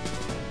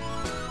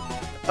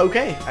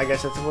 Okay, I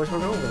guess that's the voice we're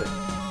going with it.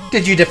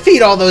 Did you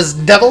defeat all those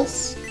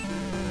devils?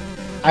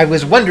 I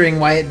was wondering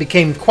why it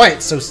became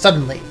quiet so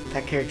suddenly.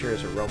 That character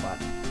is a robot.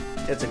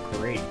 It's a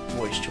great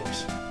voice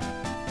choice.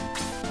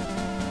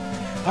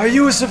 Are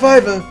you a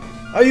survivor?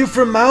 Are you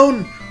from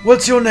Mound?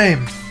 What's your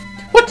name?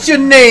 What's your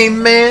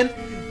name, man?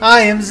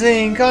 I am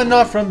Zinc, I'm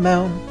not from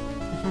Mound.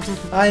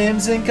 I am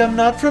Zinc, I'm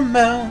not from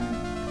Mound.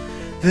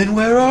 Then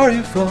where are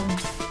you from?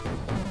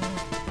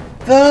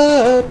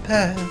 The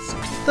past,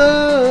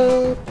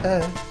 the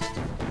past.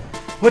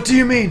 What do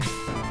you mean?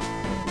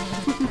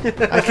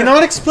 I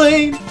cannot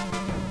explain.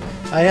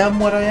 I am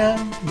what I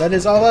am. That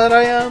is all that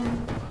I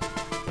am.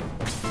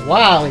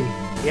 Wally.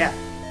 Yeah.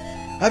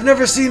 I've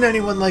never seen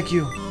anyone like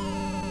you.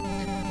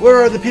 Where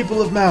are the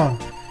people of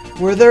Mound?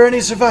 Were there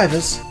any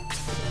survivors?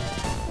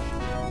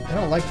 I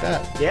don't like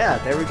that. Yeah,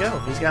 there we go.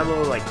 He's got a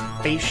little, like,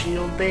 face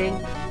shield thing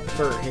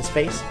for his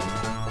face.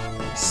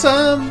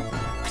 Some.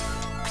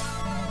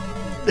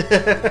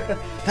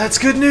 That's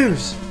good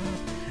news.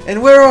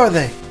 And where are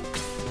they?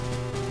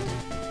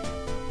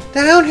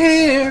 Down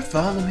here,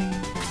 follow me.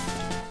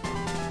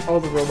 All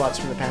the robots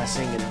from the past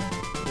singing,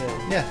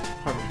 Yeah.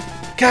 harmony.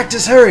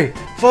 Cactus, hurry!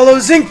 Follow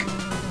Zinc!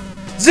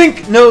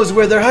 Zinc knows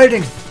where they're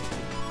hiding.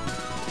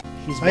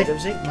 He's made of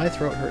zinc. My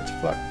throat hurts.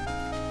 Fuck.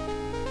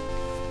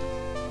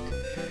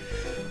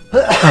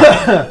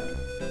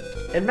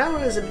 And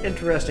Mountain is an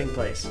interesting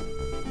place.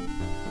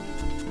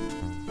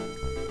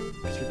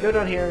 Because we go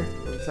down here,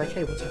 and it's like,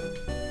 hey, what's up?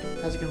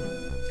 How's it going?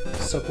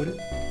 Suck with it.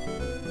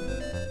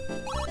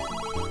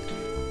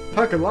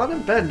 Puck a lot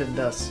of bend in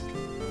dust.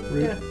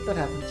 Rude. Yeah, that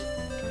happens.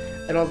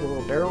 And all the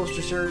little barrels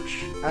to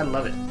search. I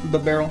love it. The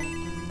barrel.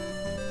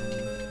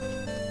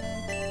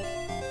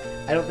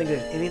 I don't think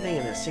there's anything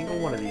in a single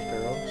one of these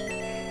barrels.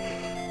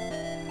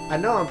 I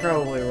know I'm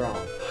probably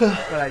wrong,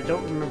 but I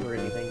don't remember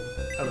anything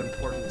of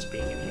importance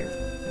being in here.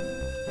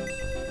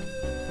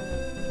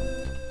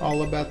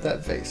 All about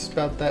that face.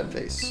 About that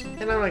face.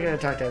 And I'm not going to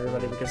talk to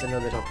everybody because I know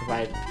they don't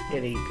provide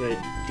any good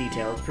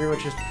details. It's pretty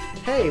much just,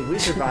 hey, we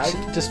survived.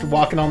 Just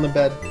walking on the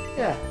bed.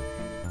 Yeah.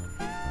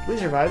 We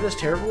survived this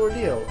terrible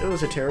ordeal. It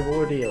was a terrible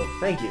ordeal.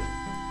 Thank you.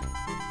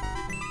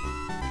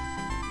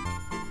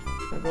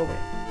 Now go away.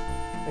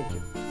 Thank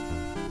you.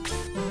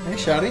 Hey,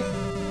 Shouty.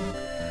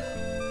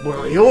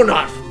 Well, you're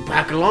not from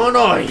Bacalon,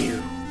 are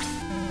you?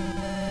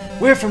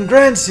 We're from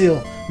Grand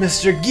Seal,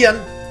 Mr. Gian.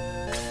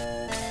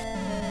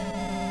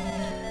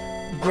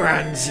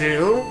 Grand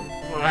Seal?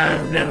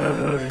 I've never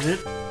heard of it.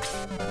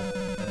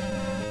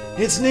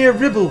 It's near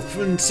Ribble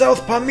in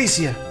South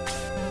Parmesia.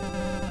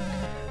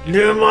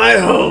 Near my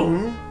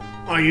home?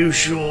 Are you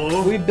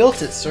sure? We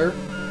built it, sir.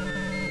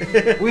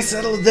 We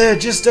settled there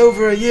just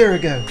over a year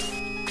ago.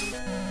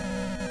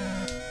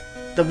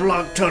 The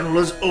block tunnel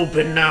is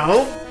open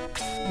now?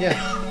 Yeah.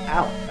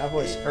 Ow, that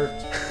voice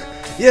hurts.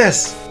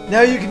 Yes,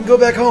 now you can go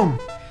back home.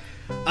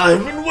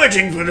 I've been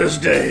waiting for this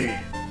day.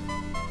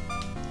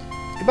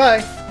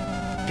 Goodbye.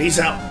 Peace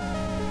out.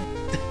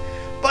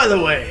 By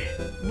the way,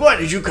 why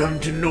did you come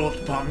to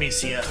North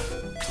Parmesia?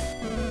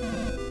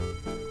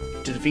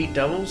 To defeat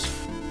devils?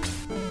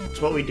 That's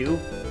what we do.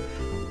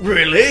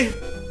 Really?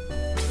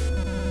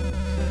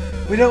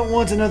 We don't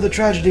want another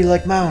tragedy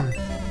like Mound.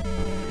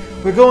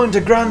 We're going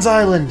to Grand's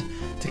Island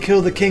to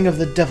kill the king of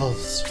the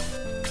devils.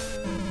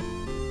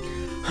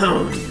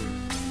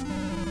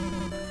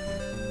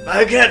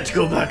 I can't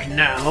go back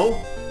now.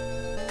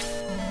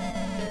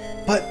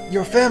 But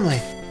your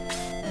family.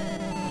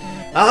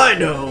 I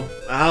know.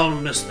 I'll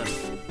miss them.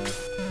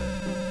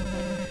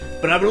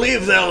 But I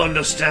believe they'll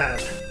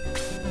understand.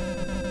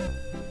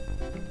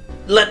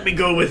 Let me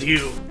go with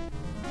you.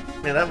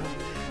 Man,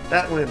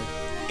 that one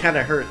kind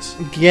of hurts.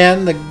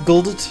 Gian the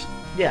Gilded?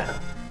 Yeah,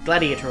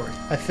 gladiator.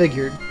 I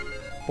figured.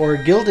 Or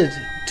Gilded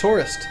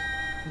Tourist.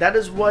 That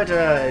is what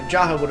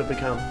Jaha would have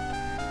become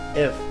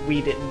if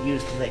we didn't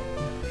use the thing.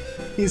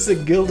 He's a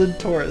Gilded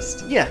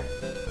Tourist. Yeah.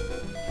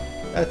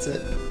 That's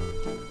it.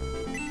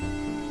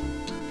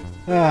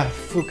 Ah,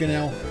 fucking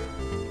hell.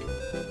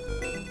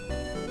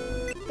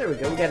 There we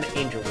go, we got an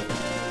angel with us.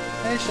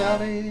 Hey,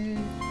 Shouty.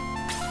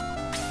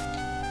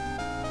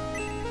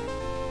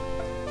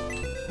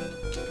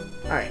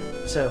 Alright,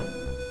 so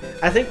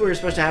I think we were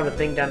supposed to have a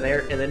thing down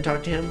there and then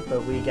talk to him,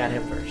 but we got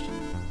him first.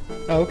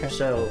 Oh, okay.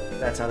 So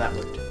that's how that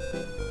worked.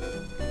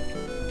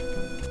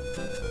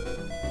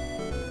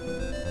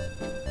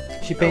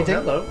 She painting?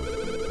 Oh, hello.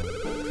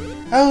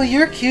 Oh,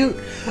 you're cute.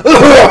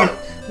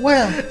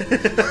 Well,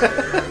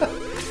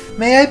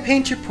 may I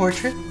paint your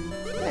portrait?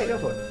 Hey, go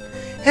for it.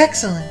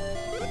 Excellent.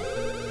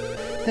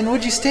 Then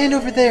would you stand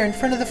over there in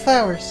front of the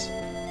flowers?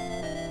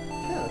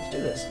 Yeah, let's do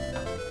this.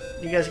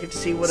 You guys get to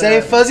see what. Say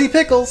Fuzzy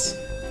Pickles.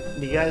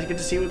 You guys get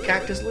to see what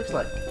Cactus looks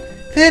like.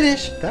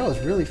 Finish. That was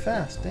really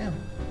fast. Damn.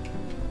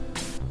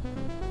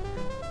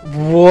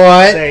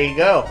 What? There you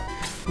go.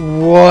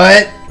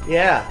 What?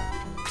 Yeah.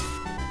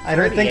 I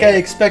don't think I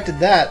expected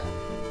that.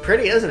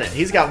 Pretty, isn't it?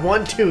 He's got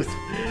one tooth.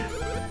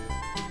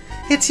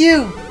 It's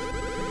you!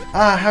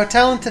 Ah, how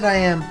talented I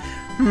am.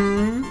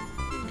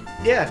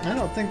 Yeah. I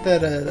don't think that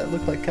that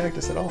looked like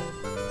Cactus at all.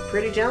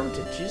 Pretty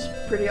talented. She's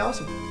pretty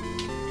awesome.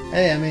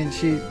 Hey, I mean,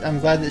 I'm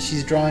glad that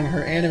she's drawing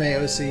her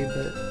anime OC,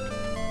 but...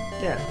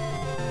 Yeah.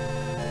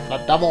 The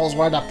devils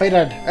were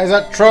defeated. Is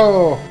it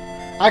true?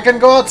 I can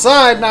go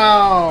outside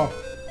now!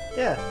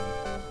 Yeah.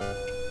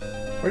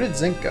 Where did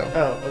Zinc go?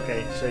 Oh,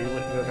 okay. So you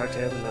went to go talk to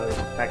him and now he's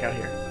back out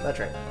here. That's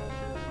right.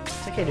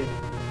 It's okay, dude.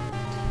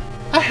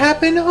 I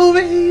happen to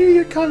overhear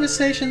your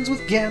conversations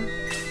with Gam.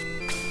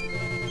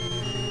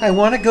 I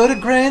want to go to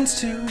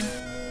Grand's too.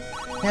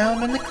 Now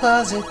I'm in the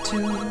closet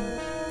too.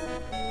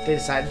 They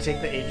decided to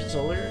take the Agent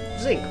Solar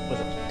Zinc with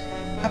them.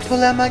 I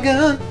pull out my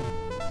gun.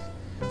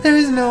 There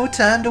is no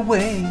time to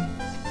waste.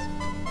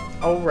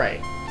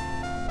 Alright.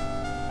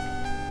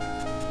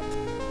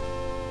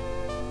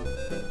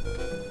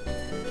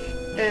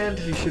 And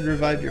you should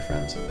revive your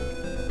friends.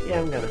 Yeah,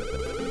 I'm gonna.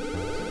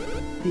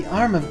 The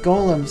arm of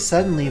Golem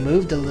suddenly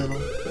moved a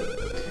little.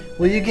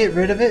 Will you get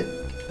rid of it?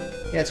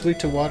 Yeah, it's weak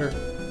to water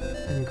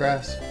and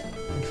grass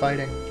and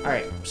fighting.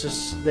 Alright, so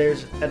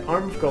there's an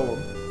arm of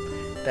Golem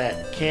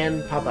that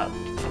can pop up,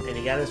 and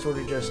you gotta sort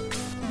of just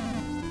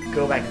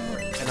go back and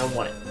forth, and I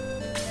want it.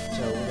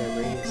 So we're gonna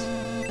raise.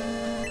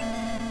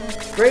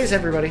 Raise,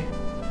 everybody!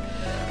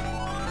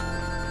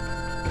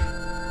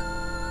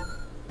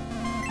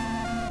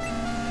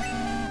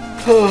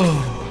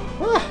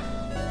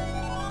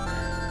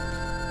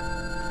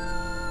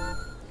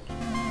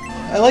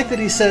 I like that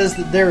he says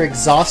that they're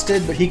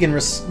exhausted, but he can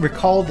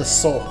recall the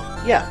soul.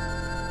 Yeah.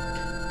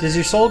 Does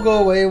your soul go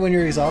away when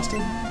you're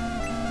exhausted?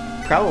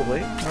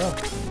 Probably. Oh.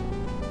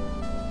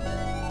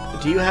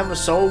 Do you have a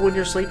soul when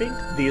you're sleeping?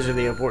 These are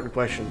the important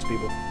questions,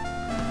 people.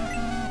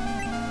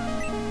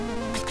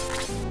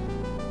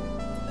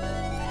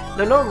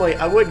 Now, normally,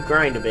 I would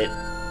grind a bit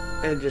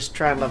and just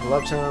try and level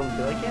up some and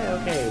be like, yeah,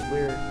 okay,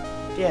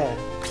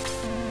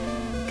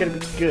 gonna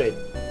be good.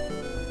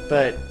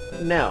 But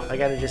no, I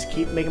gotta just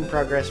keep making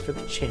progress for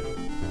the channel.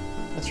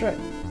 That's right.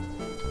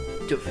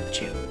 Do it for the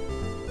channel.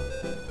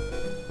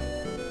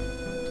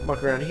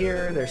 Walk around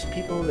here, there's some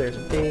people, there's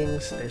some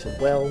things, there's a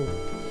well.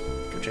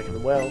 Go check in the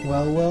well.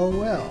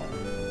 Well.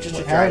 Just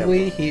what have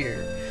we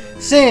here?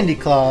 Sandy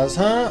Claus,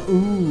 huh?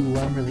 Ooh,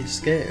 I'm really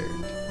scared.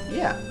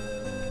 Yeah.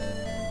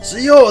 So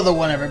you're the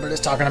one everybody's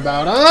talking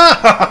about,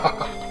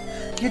 huh?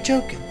 You're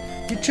joking.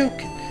 I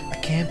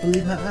can't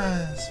believe my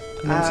eyes.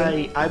 You know what I'm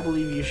saying? I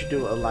believe you should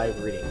do a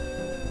live reading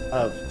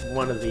of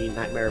one of the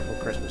Nightmare Before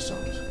Christmas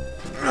songs.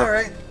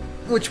 Alright.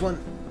 Which one?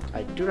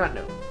 I do not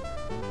know.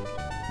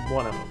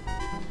 One of them.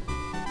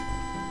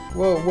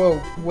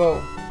 Whoa.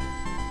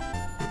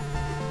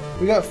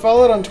 We got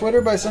followed on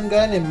Twitter by some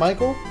guy named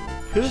Michael.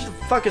 Who the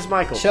fuck is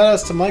Michael?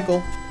 Shoutouts to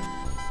Michael.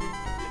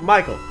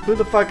 Michael, who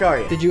the fuck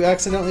are you? Did you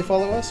accidentally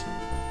follow us?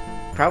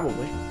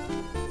 Probably.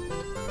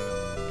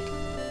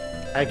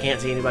 I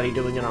can't see anybody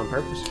doing it on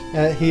purpose.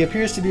 He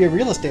appears to be a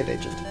real estate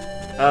agent.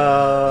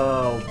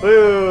 Oh,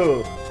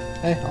 boo!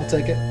 Hey, I'll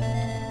take it.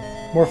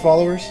 More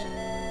followers.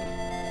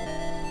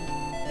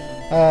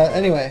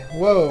 Anyway,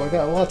 whoa, I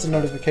got lots of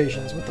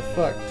notifications. What the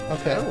fuck?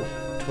 Okay. Oh,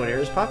 Twitter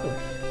is popular.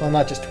 Well,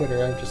 not just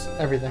Twitter, I'm just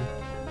everything.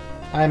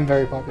 I'm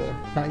very popular.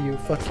 Not you.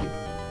 Fuck you.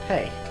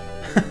 Hey.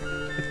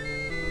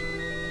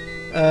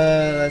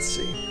 Let's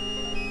see.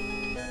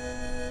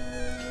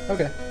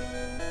 Okay.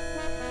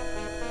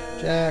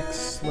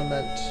 Jack's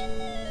Lament.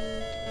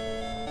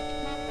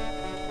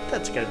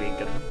 That's gotta be a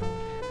good one.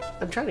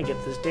 I'm trying to get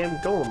this damn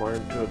golem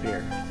arm to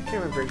appear. I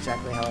can't remember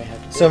exactly how I have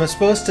to do it. So I'm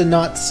supposed to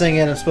not sing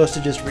it, I'm supposed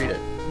to just read it.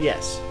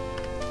 Yes.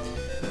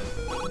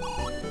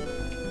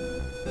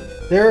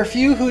 There are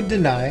few who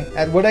deny,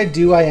 at what I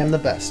do I am the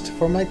best,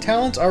 for my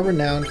talents are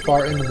renowned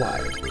far and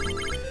wide.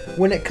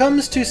 When it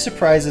comes to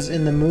surprises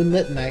in the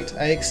moonlit night,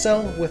 I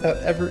excel without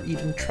ever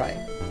even trying.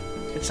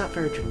 It's not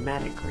very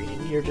dramatic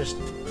reading, you're just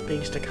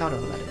being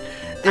staccato about it.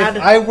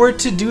 If I were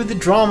to do the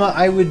drama,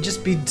 I would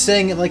just be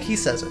saying it like he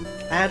says it.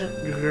 Add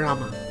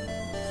drama.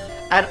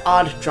 Add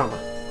odd drama.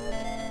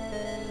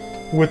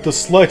 With the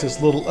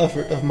slightest little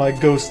effort of my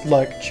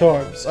ghost-like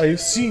charms, I have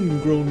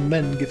seen grown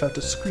men give out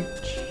a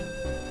screech.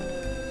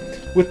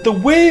 With the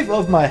wave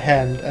of my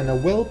hand and a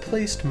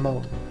well-placed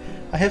moan,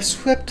 I have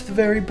swept the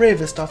very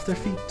bravest off their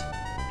feet.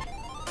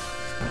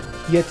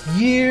 Yet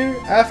year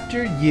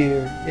after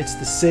year, it's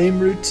the same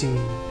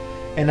routine,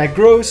 and I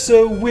grow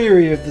so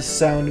weary of the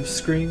sound of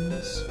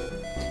screams.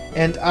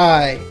 And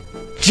I,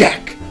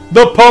 Jack,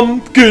 the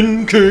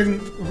Pumpkin King,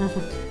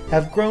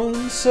 have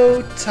grown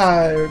so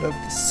tired of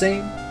the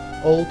same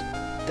old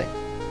thing.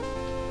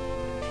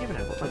 Damn it,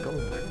 I want my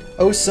golem arm.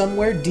 Oh,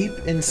 somewhere deep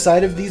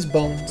inside of these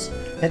bones,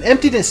 an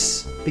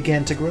emptiness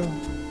began to grow.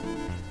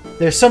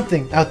 There's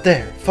something out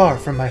there, far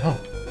from my home.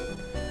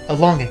 A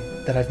longing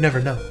that I've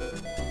never known.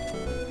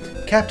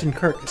 Captain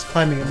Kirk is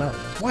climbing a mountain.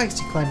 Why is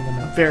he climbing a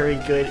mountain? Very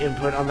good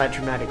input on that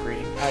dramatic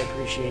reading. I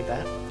appreciate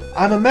that.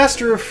 I'm a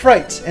master of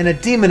fright and a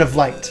demon of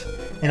light,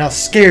 and I'll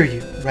scare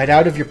you right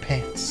out of your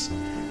pants.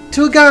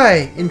 To a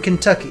guy in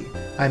Kentucky,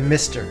 I'm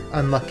Mr.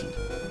 Unlucky.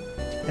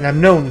 And I'm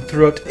known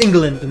throughout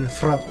England and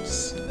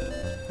France.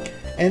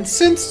 And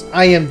since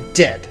I am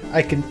dead,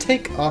 I can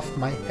take off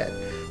my head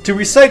to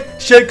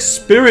recite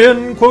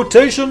Shakespearean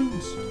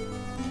quotations.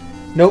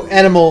 No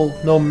animal,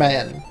 no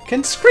man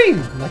can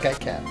scream like I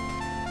can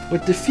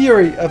with the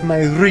fury of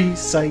my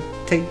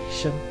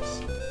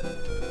recitations.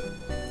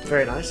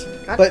 Very nice.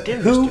 God But damn,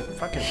 who Mr.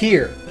 fucking...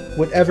 here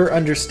would ever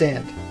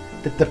understand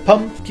that the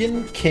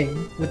Pumpkin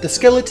King with the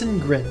skeleton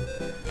grin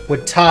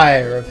would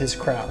tire of his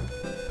crown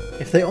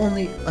if they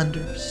only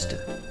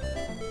understood?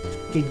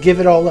 He'd give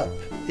it all up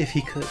if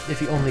he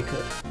only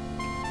could.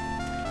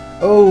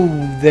 Oh,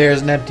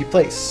 there's an empty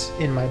place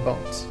in my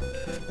bones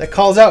that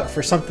calls out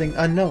for something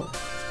unknown.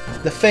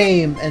 The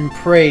fame and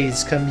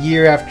praise come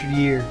year after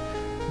year,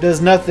 does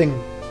nothing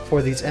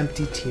for these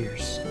empty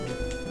tears.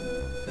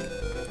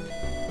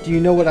 Do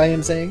you know what I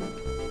am saying?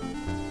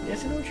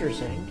 Yes, I know what you're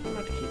saying. You don't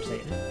have to keep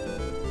saying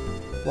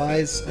it.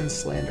 Lies and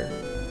slander.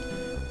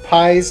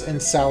 Pies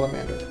and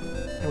salamander.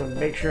 I'm going to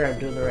make sure I'm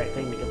doing the right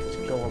thing to get this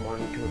golem on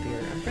to appear.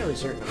 I'm fairly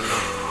certain of it.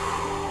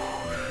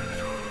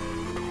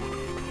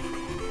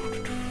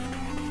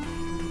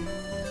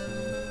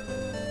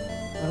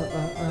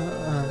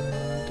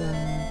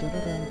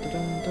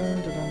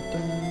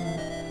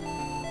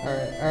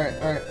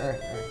 Alright.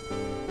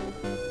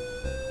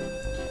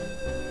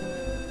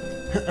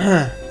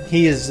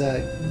 He is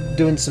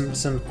doing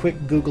some quick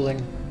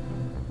Googling.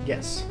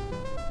 Yes.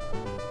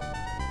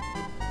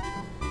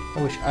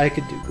 I wish I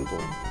could do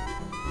Googling.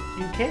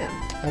 You can.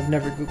 I've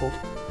never Googled.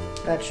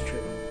 That's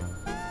true.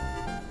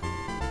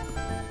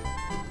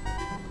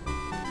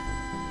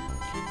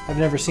 I've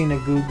never seen a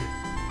Goog.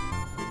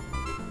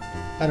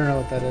 I don't know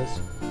what that is.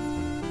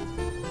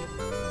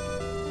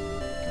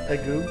 A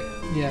goog?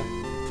 Yeah.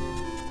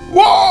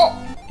 Whoa!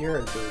 You're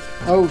a goog.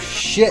 Oh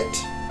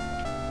shit!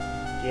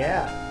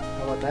 Yeah.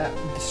 How about that?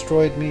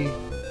 Destroyed me.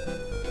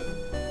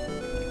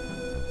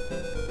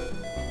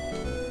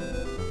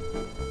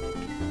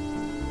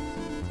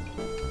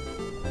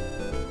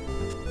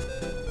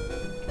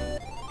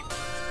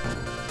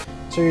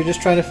 So you're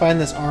just trying to find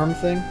this arm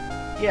thing?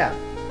 Yeah.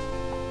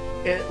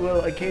 It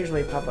will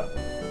occasionally pop up.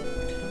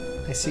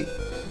 I see.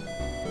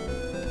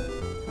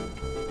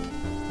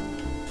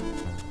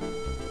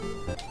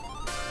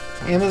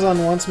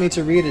 Amazon wants me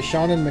to read a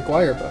Seanan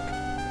McGuire book.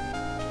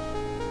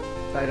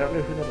 I don't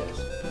know who that is.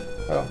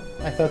 Oh,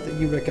 I thought that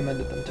you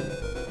recommended them to me.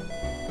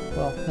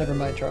 Well, never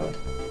mind, Charlie.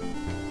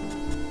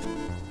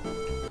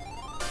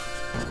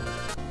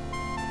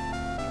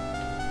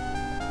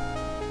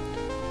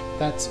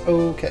 That's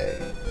okay.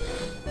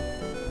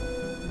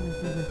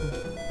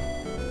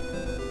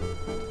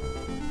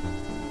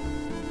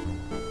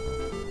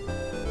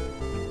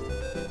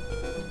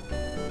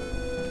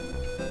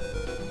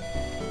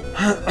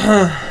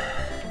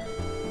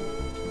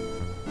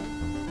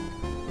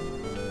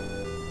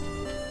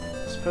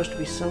 It's supposed to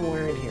be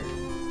somewhere in here.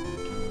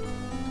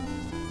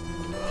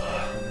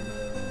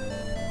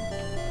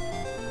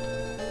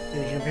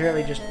 And you can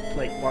apparently just,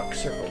 like, walk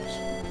circles.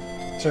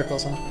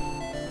 Circles, huh?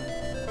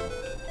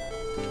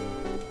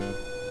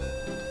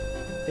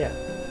 Yeah.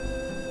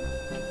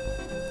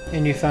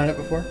 And you found it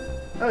before?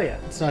 Oh, yeah.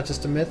 It's not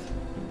just a myth?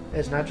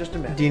 It's not just a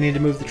myth. Do you need to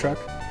move the truck?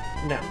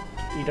 No.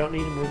 You don't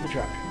need to move the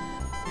truck.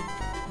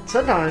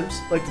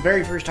 Sometimes, like the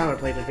very first time I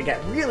played it, I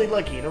got really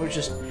lucky and it was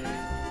just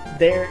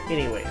there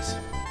anyways.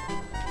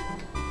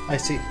 I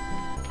see.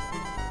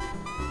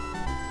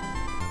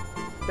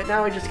 But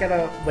now I just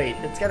gotta wait.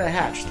 It's gotta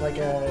hatch like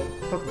a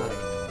Pokemon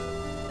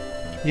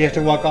egg. You have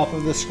to walk off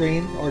of the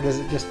screen, or does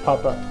it just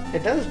pop up?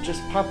 It does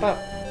just pop up.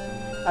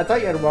 I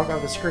thought you had to walk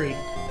off the screen.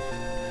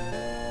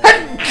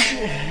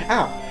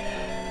 Ow!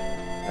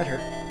 That hurt.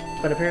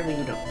 But apparently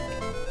you don't.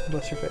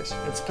 Bless your face.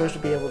 It's supposed to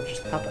be able to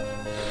just pop up.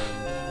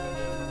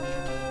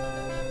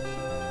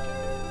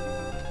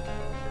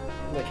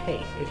 Like,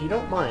 hey, if you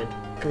don't mind,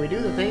 can we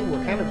do the thing?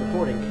 We're kind of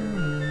recording here.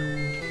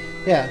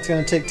 Yeah, it's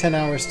gonna take 10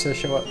 hours to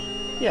show up.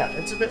 Yeah,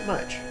 it's a bit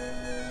much.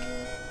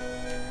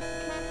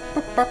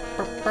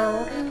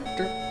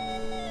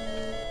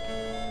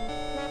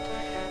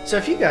 So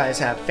if you guys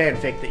have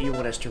fanfic that you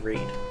want us to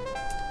read,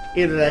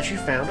 either that you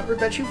found or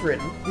that you've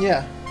written,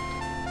 yeah,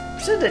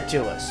 send it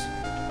to us.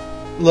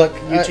 Look,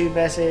 YouTube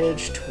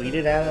message, tweet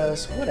it at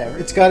us, whatever.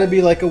 It's got to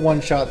be like a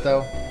one-shot,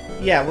 though.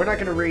 Yeah, we're not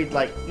going to read,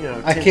 like, you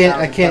know, I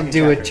can't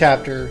do a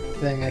chapter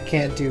thing. I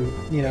can't do,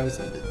 you know,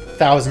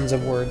 thousands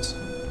of words.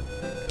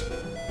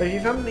 But if you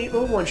found a neat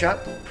little one-shot,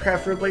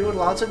 preferably with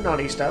lots of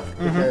naughty stuff,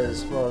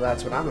 because, well,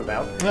 that's what I'm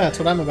about. Yeah, that's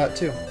what I'm about,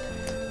 too.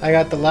 I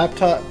got the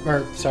laptop,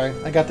 or, sorry,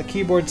 I got the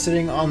keyboard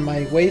sitting on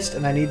my waist,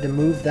 and I need to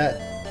move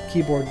that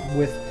keyboard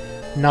with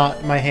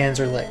not my hands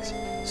or legs.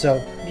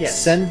 So, yes.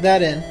 Send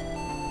that in.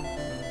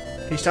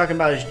 He's talking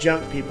about his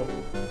junk, people.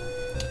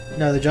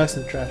 No, the junk's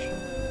in the trash.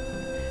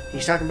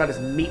 He's talking about his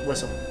meat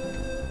whistle.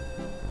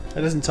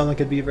 That doesn't sound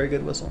like it'd be a very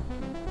good whistle.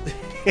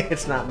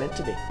 It's not meant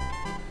to be.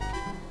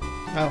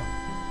 Oh.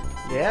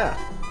 Yeah.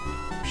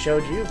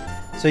 Showed you.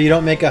 So you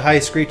don't make a high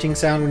screeching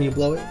sound when you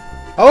blow it?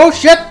 Oh,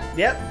 shit!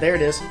 Yep, there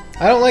it is.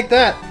 I don't like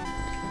that.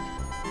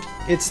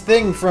 It's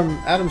Thing from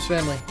Addams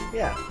Family.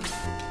 Yeah.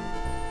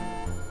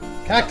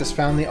 Cactus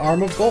found the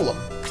arm of Golem.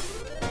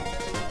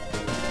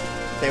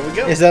 There we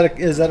go. Is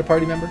that a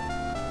party member?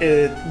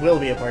 It will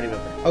be a party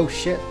member. Oh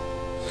shit.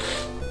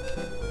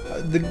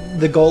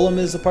 The Golem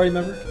is the party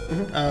member?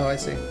 Mm-hmm. Oh, I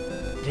see.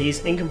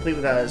 He's incomplete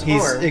without his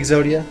He's arm.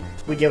 Exodia.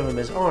 We give him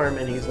his arm,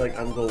 and he's like,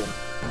 I'm Golem.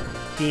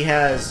 He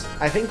has,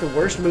 I think, the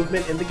worst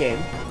movement in the game.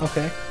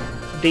 Okay.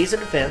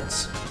 Decent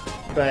defense,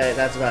 but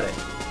that's about it.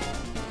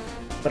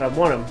 But I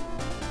want him,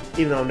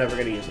 even though I'm never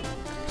going to use him.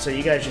 So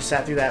you guys just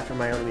sat through that for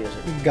my own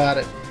amusement. Got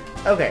it.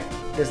 Okay.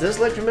 Does this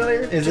look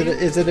familiar? Is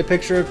it a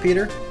picture of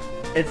Peter?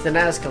 It's the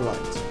Nazca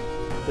lines.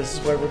 This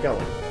is where we're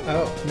going.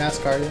 Oh,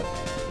 NASCAR.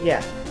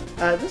 Yeah.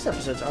 This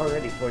episode's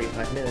already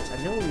 45 minutes.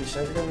 I know we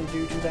said we're going to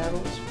do 2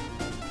 battles.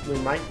 We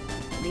might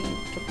need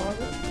to pause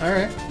it.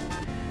 Alright.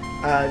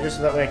 Just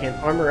so that way I can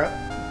armor up.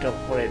 Don't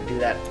want to do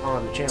that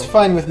on the channel. It's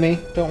fine with me.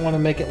 Don't want to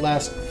make it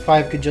last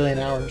 5 gajillion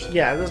hours.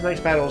 Yeah, this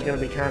next battle is going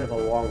to be kind of a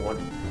long one.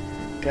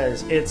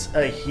 Because it's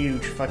a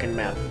huge fucking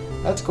map.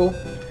 That's cool.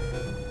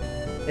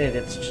 And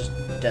it's just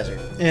desert.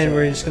 And so,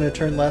 we're just going to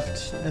turn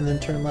left, and then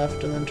turn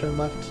left, and then turn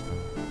left.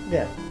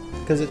 Yeah.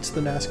 Because it's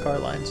the NASCAR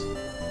lines.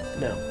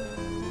 No.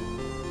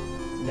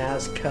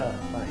 Nazca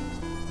lines.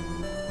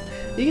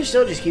 You can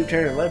still just keep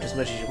turning left as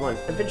much as you want.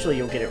 Eventually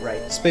you'll get it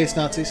right. Space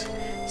Nazis.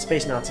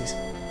 Space Nazis.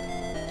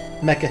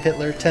 Mecha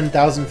Hitler,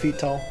 10,000 feet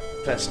tall.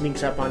 That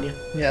sneaks up on you.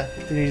 Yeah.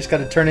 Then you just got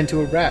to turn into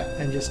a rat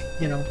and just,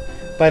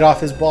 bite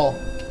off his ball.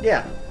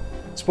 Yeah.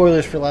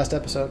 Spoilers for last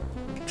episode.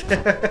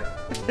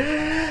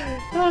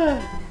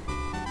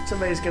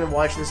 Somebody's gonna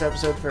watch this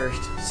episode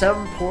first.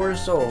 Some poor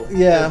soul.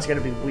 Yeah. It's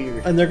gonna be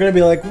weird. And they're going to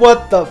be like,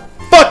 what the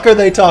fuck are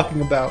they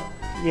talking about?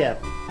 Yeah.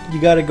 You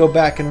got to go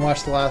back and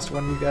watch the last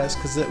one, you guys,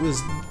 because it was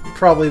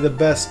probably the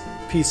best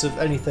piece of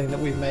anything that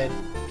we've made.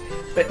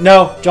 But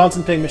no,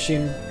 Johnson Ping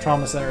Machine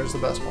Trauma Center is the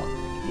best one.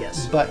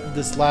 Yes. But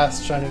this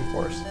last Shining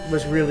Force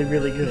was really,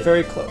 really good.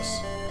 Very close.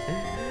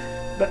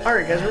 But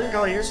alright guys, we're gonna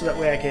call it here so that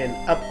way I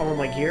can up all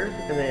my gear,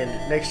 and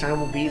then next time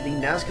will be the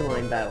Nazca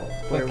line battle.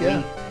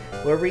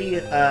 Where we,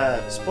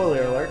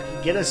 spoiler alert,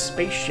 get a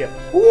spaceship.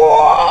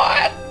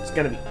 What? It's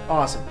gonna be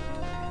awesome.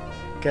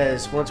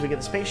 Because once we get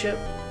the spaceship,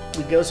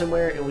 we go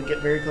somewhere and we get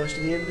very close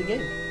to the end of the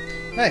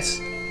game. Nice.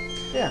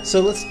 Yeah. So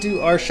let's do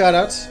our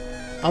shoutouts.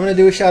 I'm going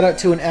to do a shout out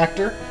to an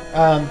actor.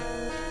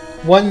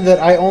 One that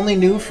I only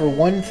knew for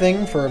one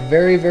thing for a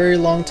very, very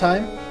long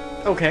time.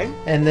 Okay.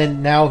 And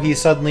then now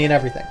he's suddenly in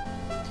everything.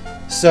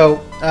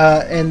 So,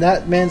 and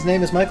that man's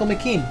name is Michael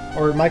McKean.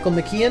 Or Michael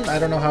McKean. I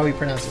don't know how he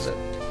pronounces it.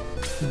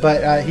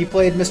 But he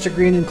played Mr.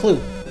 Green in Clue,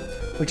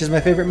 which is my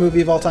favorite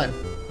movie of all time.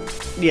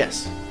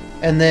 Yes.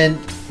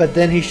 But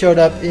then he showed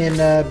up in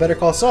Better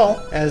Call Saul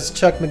as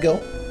Chuck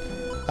McGill,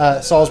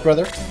 Saul's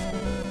brother.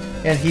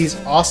 And he's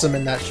awesome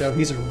in that show.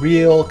 He's a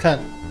real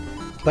cunt.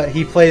 But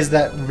he plays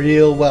that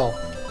real well.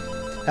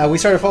 We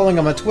started following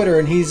him on Twitter,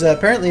 and he's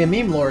apparently a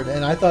meme lord.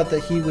 And I thought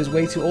that he was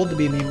way too old to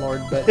be a meme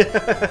lord. But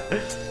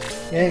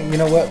yeah, you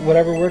know what?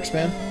 Whatever works,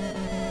 man.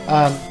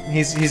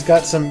 He's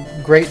got some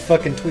great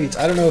fucking tweets.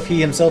 I don't know if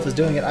he himself is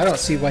doing it. I don't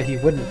see why he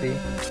wouldn't be.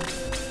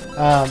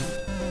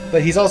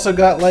 But he's also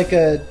got like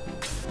a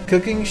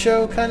cooking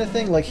show kind of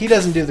thing. Like, he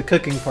doesn't do the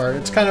cooking part.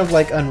 It's kind of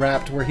like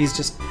Unwrapped, where he's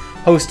just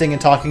hosting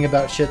and talking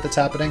about shit that's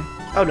happening.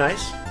 Oh,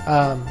 nice.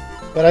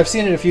 But I've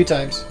seen it a few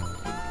times.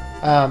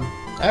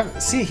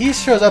 He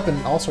shows up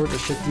in all sorts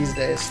of shit these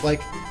days.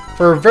 Like,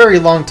 for a very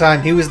long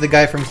time, he was the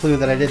guy from Clue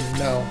that I didn't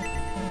know.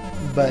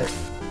 But,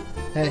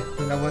 hey,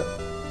 you know what?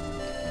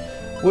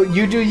 Well,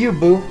 you do you,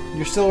 boo.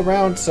 You're still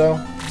around, so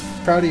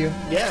proud of you.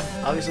 Yeah,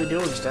 obviously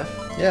doing stuff.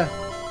 Yeah.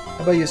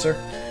 How about you, sir?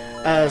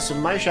 So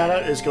my shout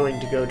out is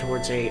going to go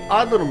towards a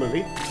odd little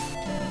movie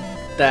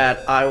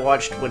that I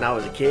watched when I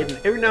was a kid,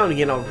 and every now and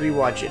again I'll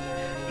rewatch it.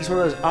 It's one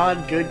of those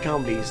odd, good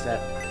comedies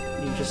that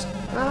you just,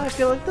 I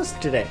feel like this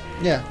today.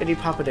 Yeah. And you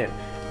pop it in.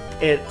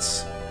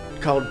 It's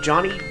called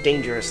Johnny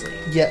Dangerously.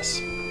 Yes.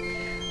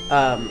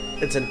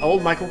 It's an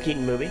old Michael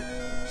Keaton movie,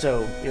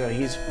 so,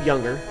 he's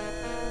younger,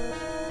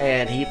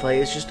 and he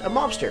plays just a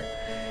mobster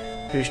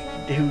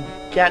who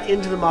got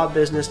into the mob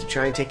business to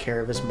try and take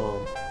care of his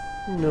mom.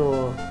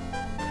 No.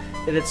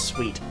 And it's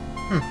sweet.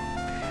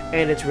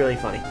 And it's really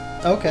funny.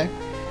 Okay.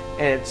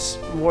 And it's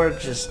more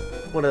just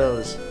one of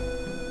those,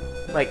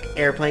 like,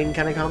 airplane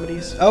kind of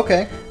comedies.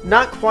 Okay.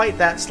 Not quite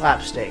that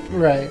slapstick.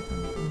 Right.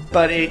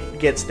 But it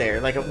gets there.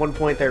 Like, at one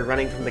point they're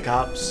running from the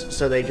cops,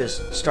 so they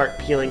just start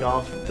peeling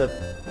off the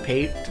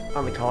paint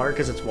on the car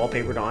because it's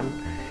wallpapered on.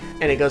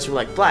 And it goes from,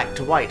 like, black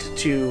to white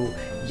to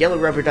yellow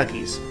rubber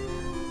duckies.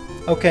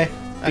 Okay.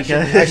 I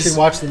should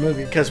watch the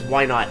movie. Because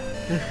why not?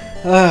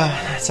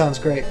 That sounds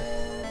great.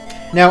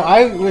 Now,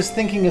 I was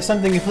thinking of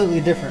something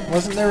completely different.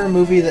 Wasn't there a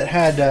movie that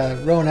had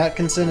Rowan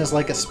Atkinson as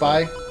like a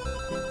spy?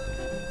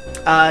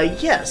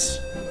 Yes.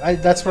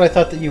 That's what I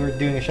thought that you were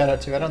doing a shout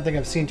out to. I don't think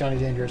I've seen Johnny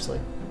Dangerously.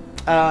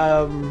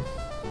 I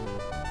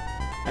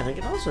think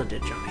it also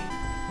did Johnny.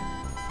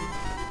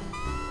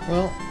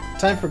 Well,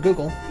 time for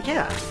Google.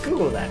 Yeah,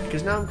 Google that,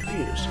 because now I'm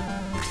confused.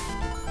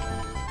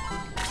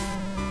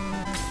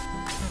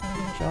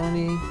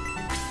 Johnny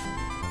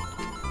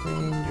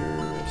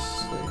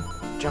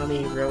Dangerously.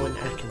 Johnny Rowan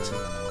Atkinson.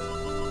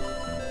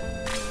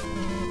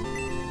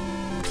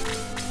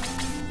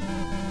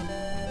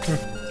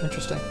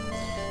 Interesting.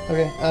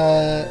 Okay,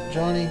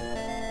 Johnny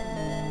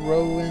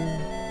Rowan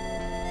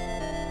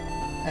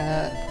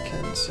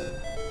Atkinson.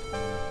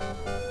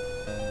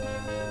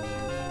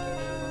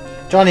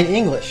 Johnny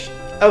English.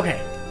 Okay,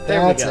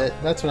 there we go. That's it.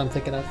 That's what I'm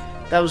thinking of.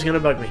 That was gonna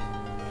bug me.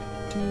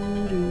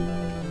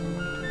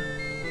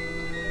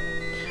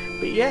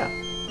 But yeah,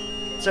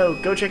 so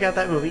go check out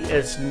that movie.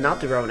 It's not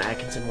the Rowan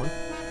Atkinson one.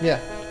 Yeah.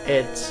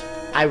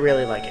 I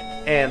really like it.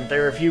 And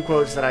there are a few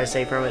quotes that I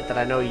say from it that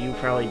I know you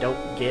probably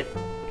don't get.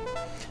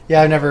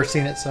 Yeah, I've never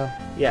seen it, so.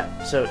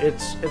 Yeah, so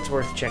it's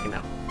worth checking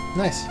out.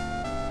 Nice.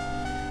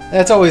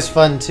 That's always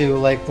fun too,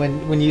 like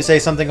when you say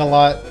something a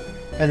lot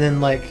and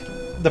then like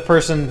the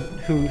person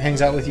who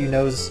hangs out with you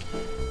knows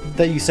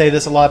that you say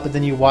this a lot, but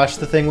then you watch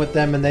the thing with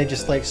them and they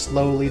just like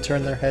slowly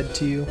turn their head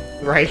to you.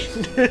 Right.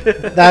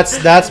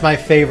 That's my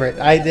favorite.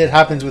 It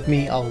happens with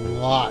me a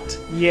lot.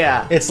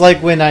 Yeah. It's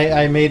like when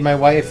I made my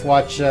wife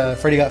watch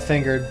Freddy Got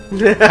Fingered.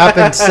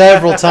 Happened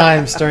several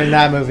times during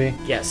that movie.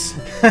 Yes.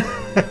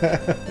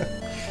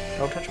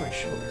 Don't touch my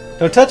shoulder.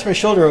 Don't touch my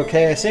shoulder,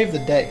 okay? I saved the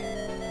day.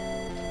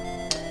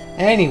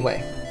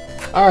 Anyway.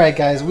 Alright,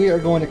 guys. We are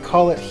going to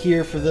call it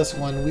here for this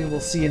one. We will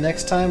see you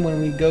next time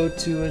when we go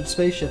to a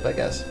spaceship, I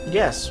guess.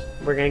 Yes.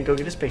 We're going to go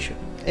get a spaceship.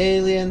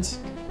 Aliens.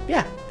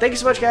 Yeah. Thank you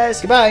so much,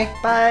 guys. Goodbye.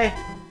 Bye.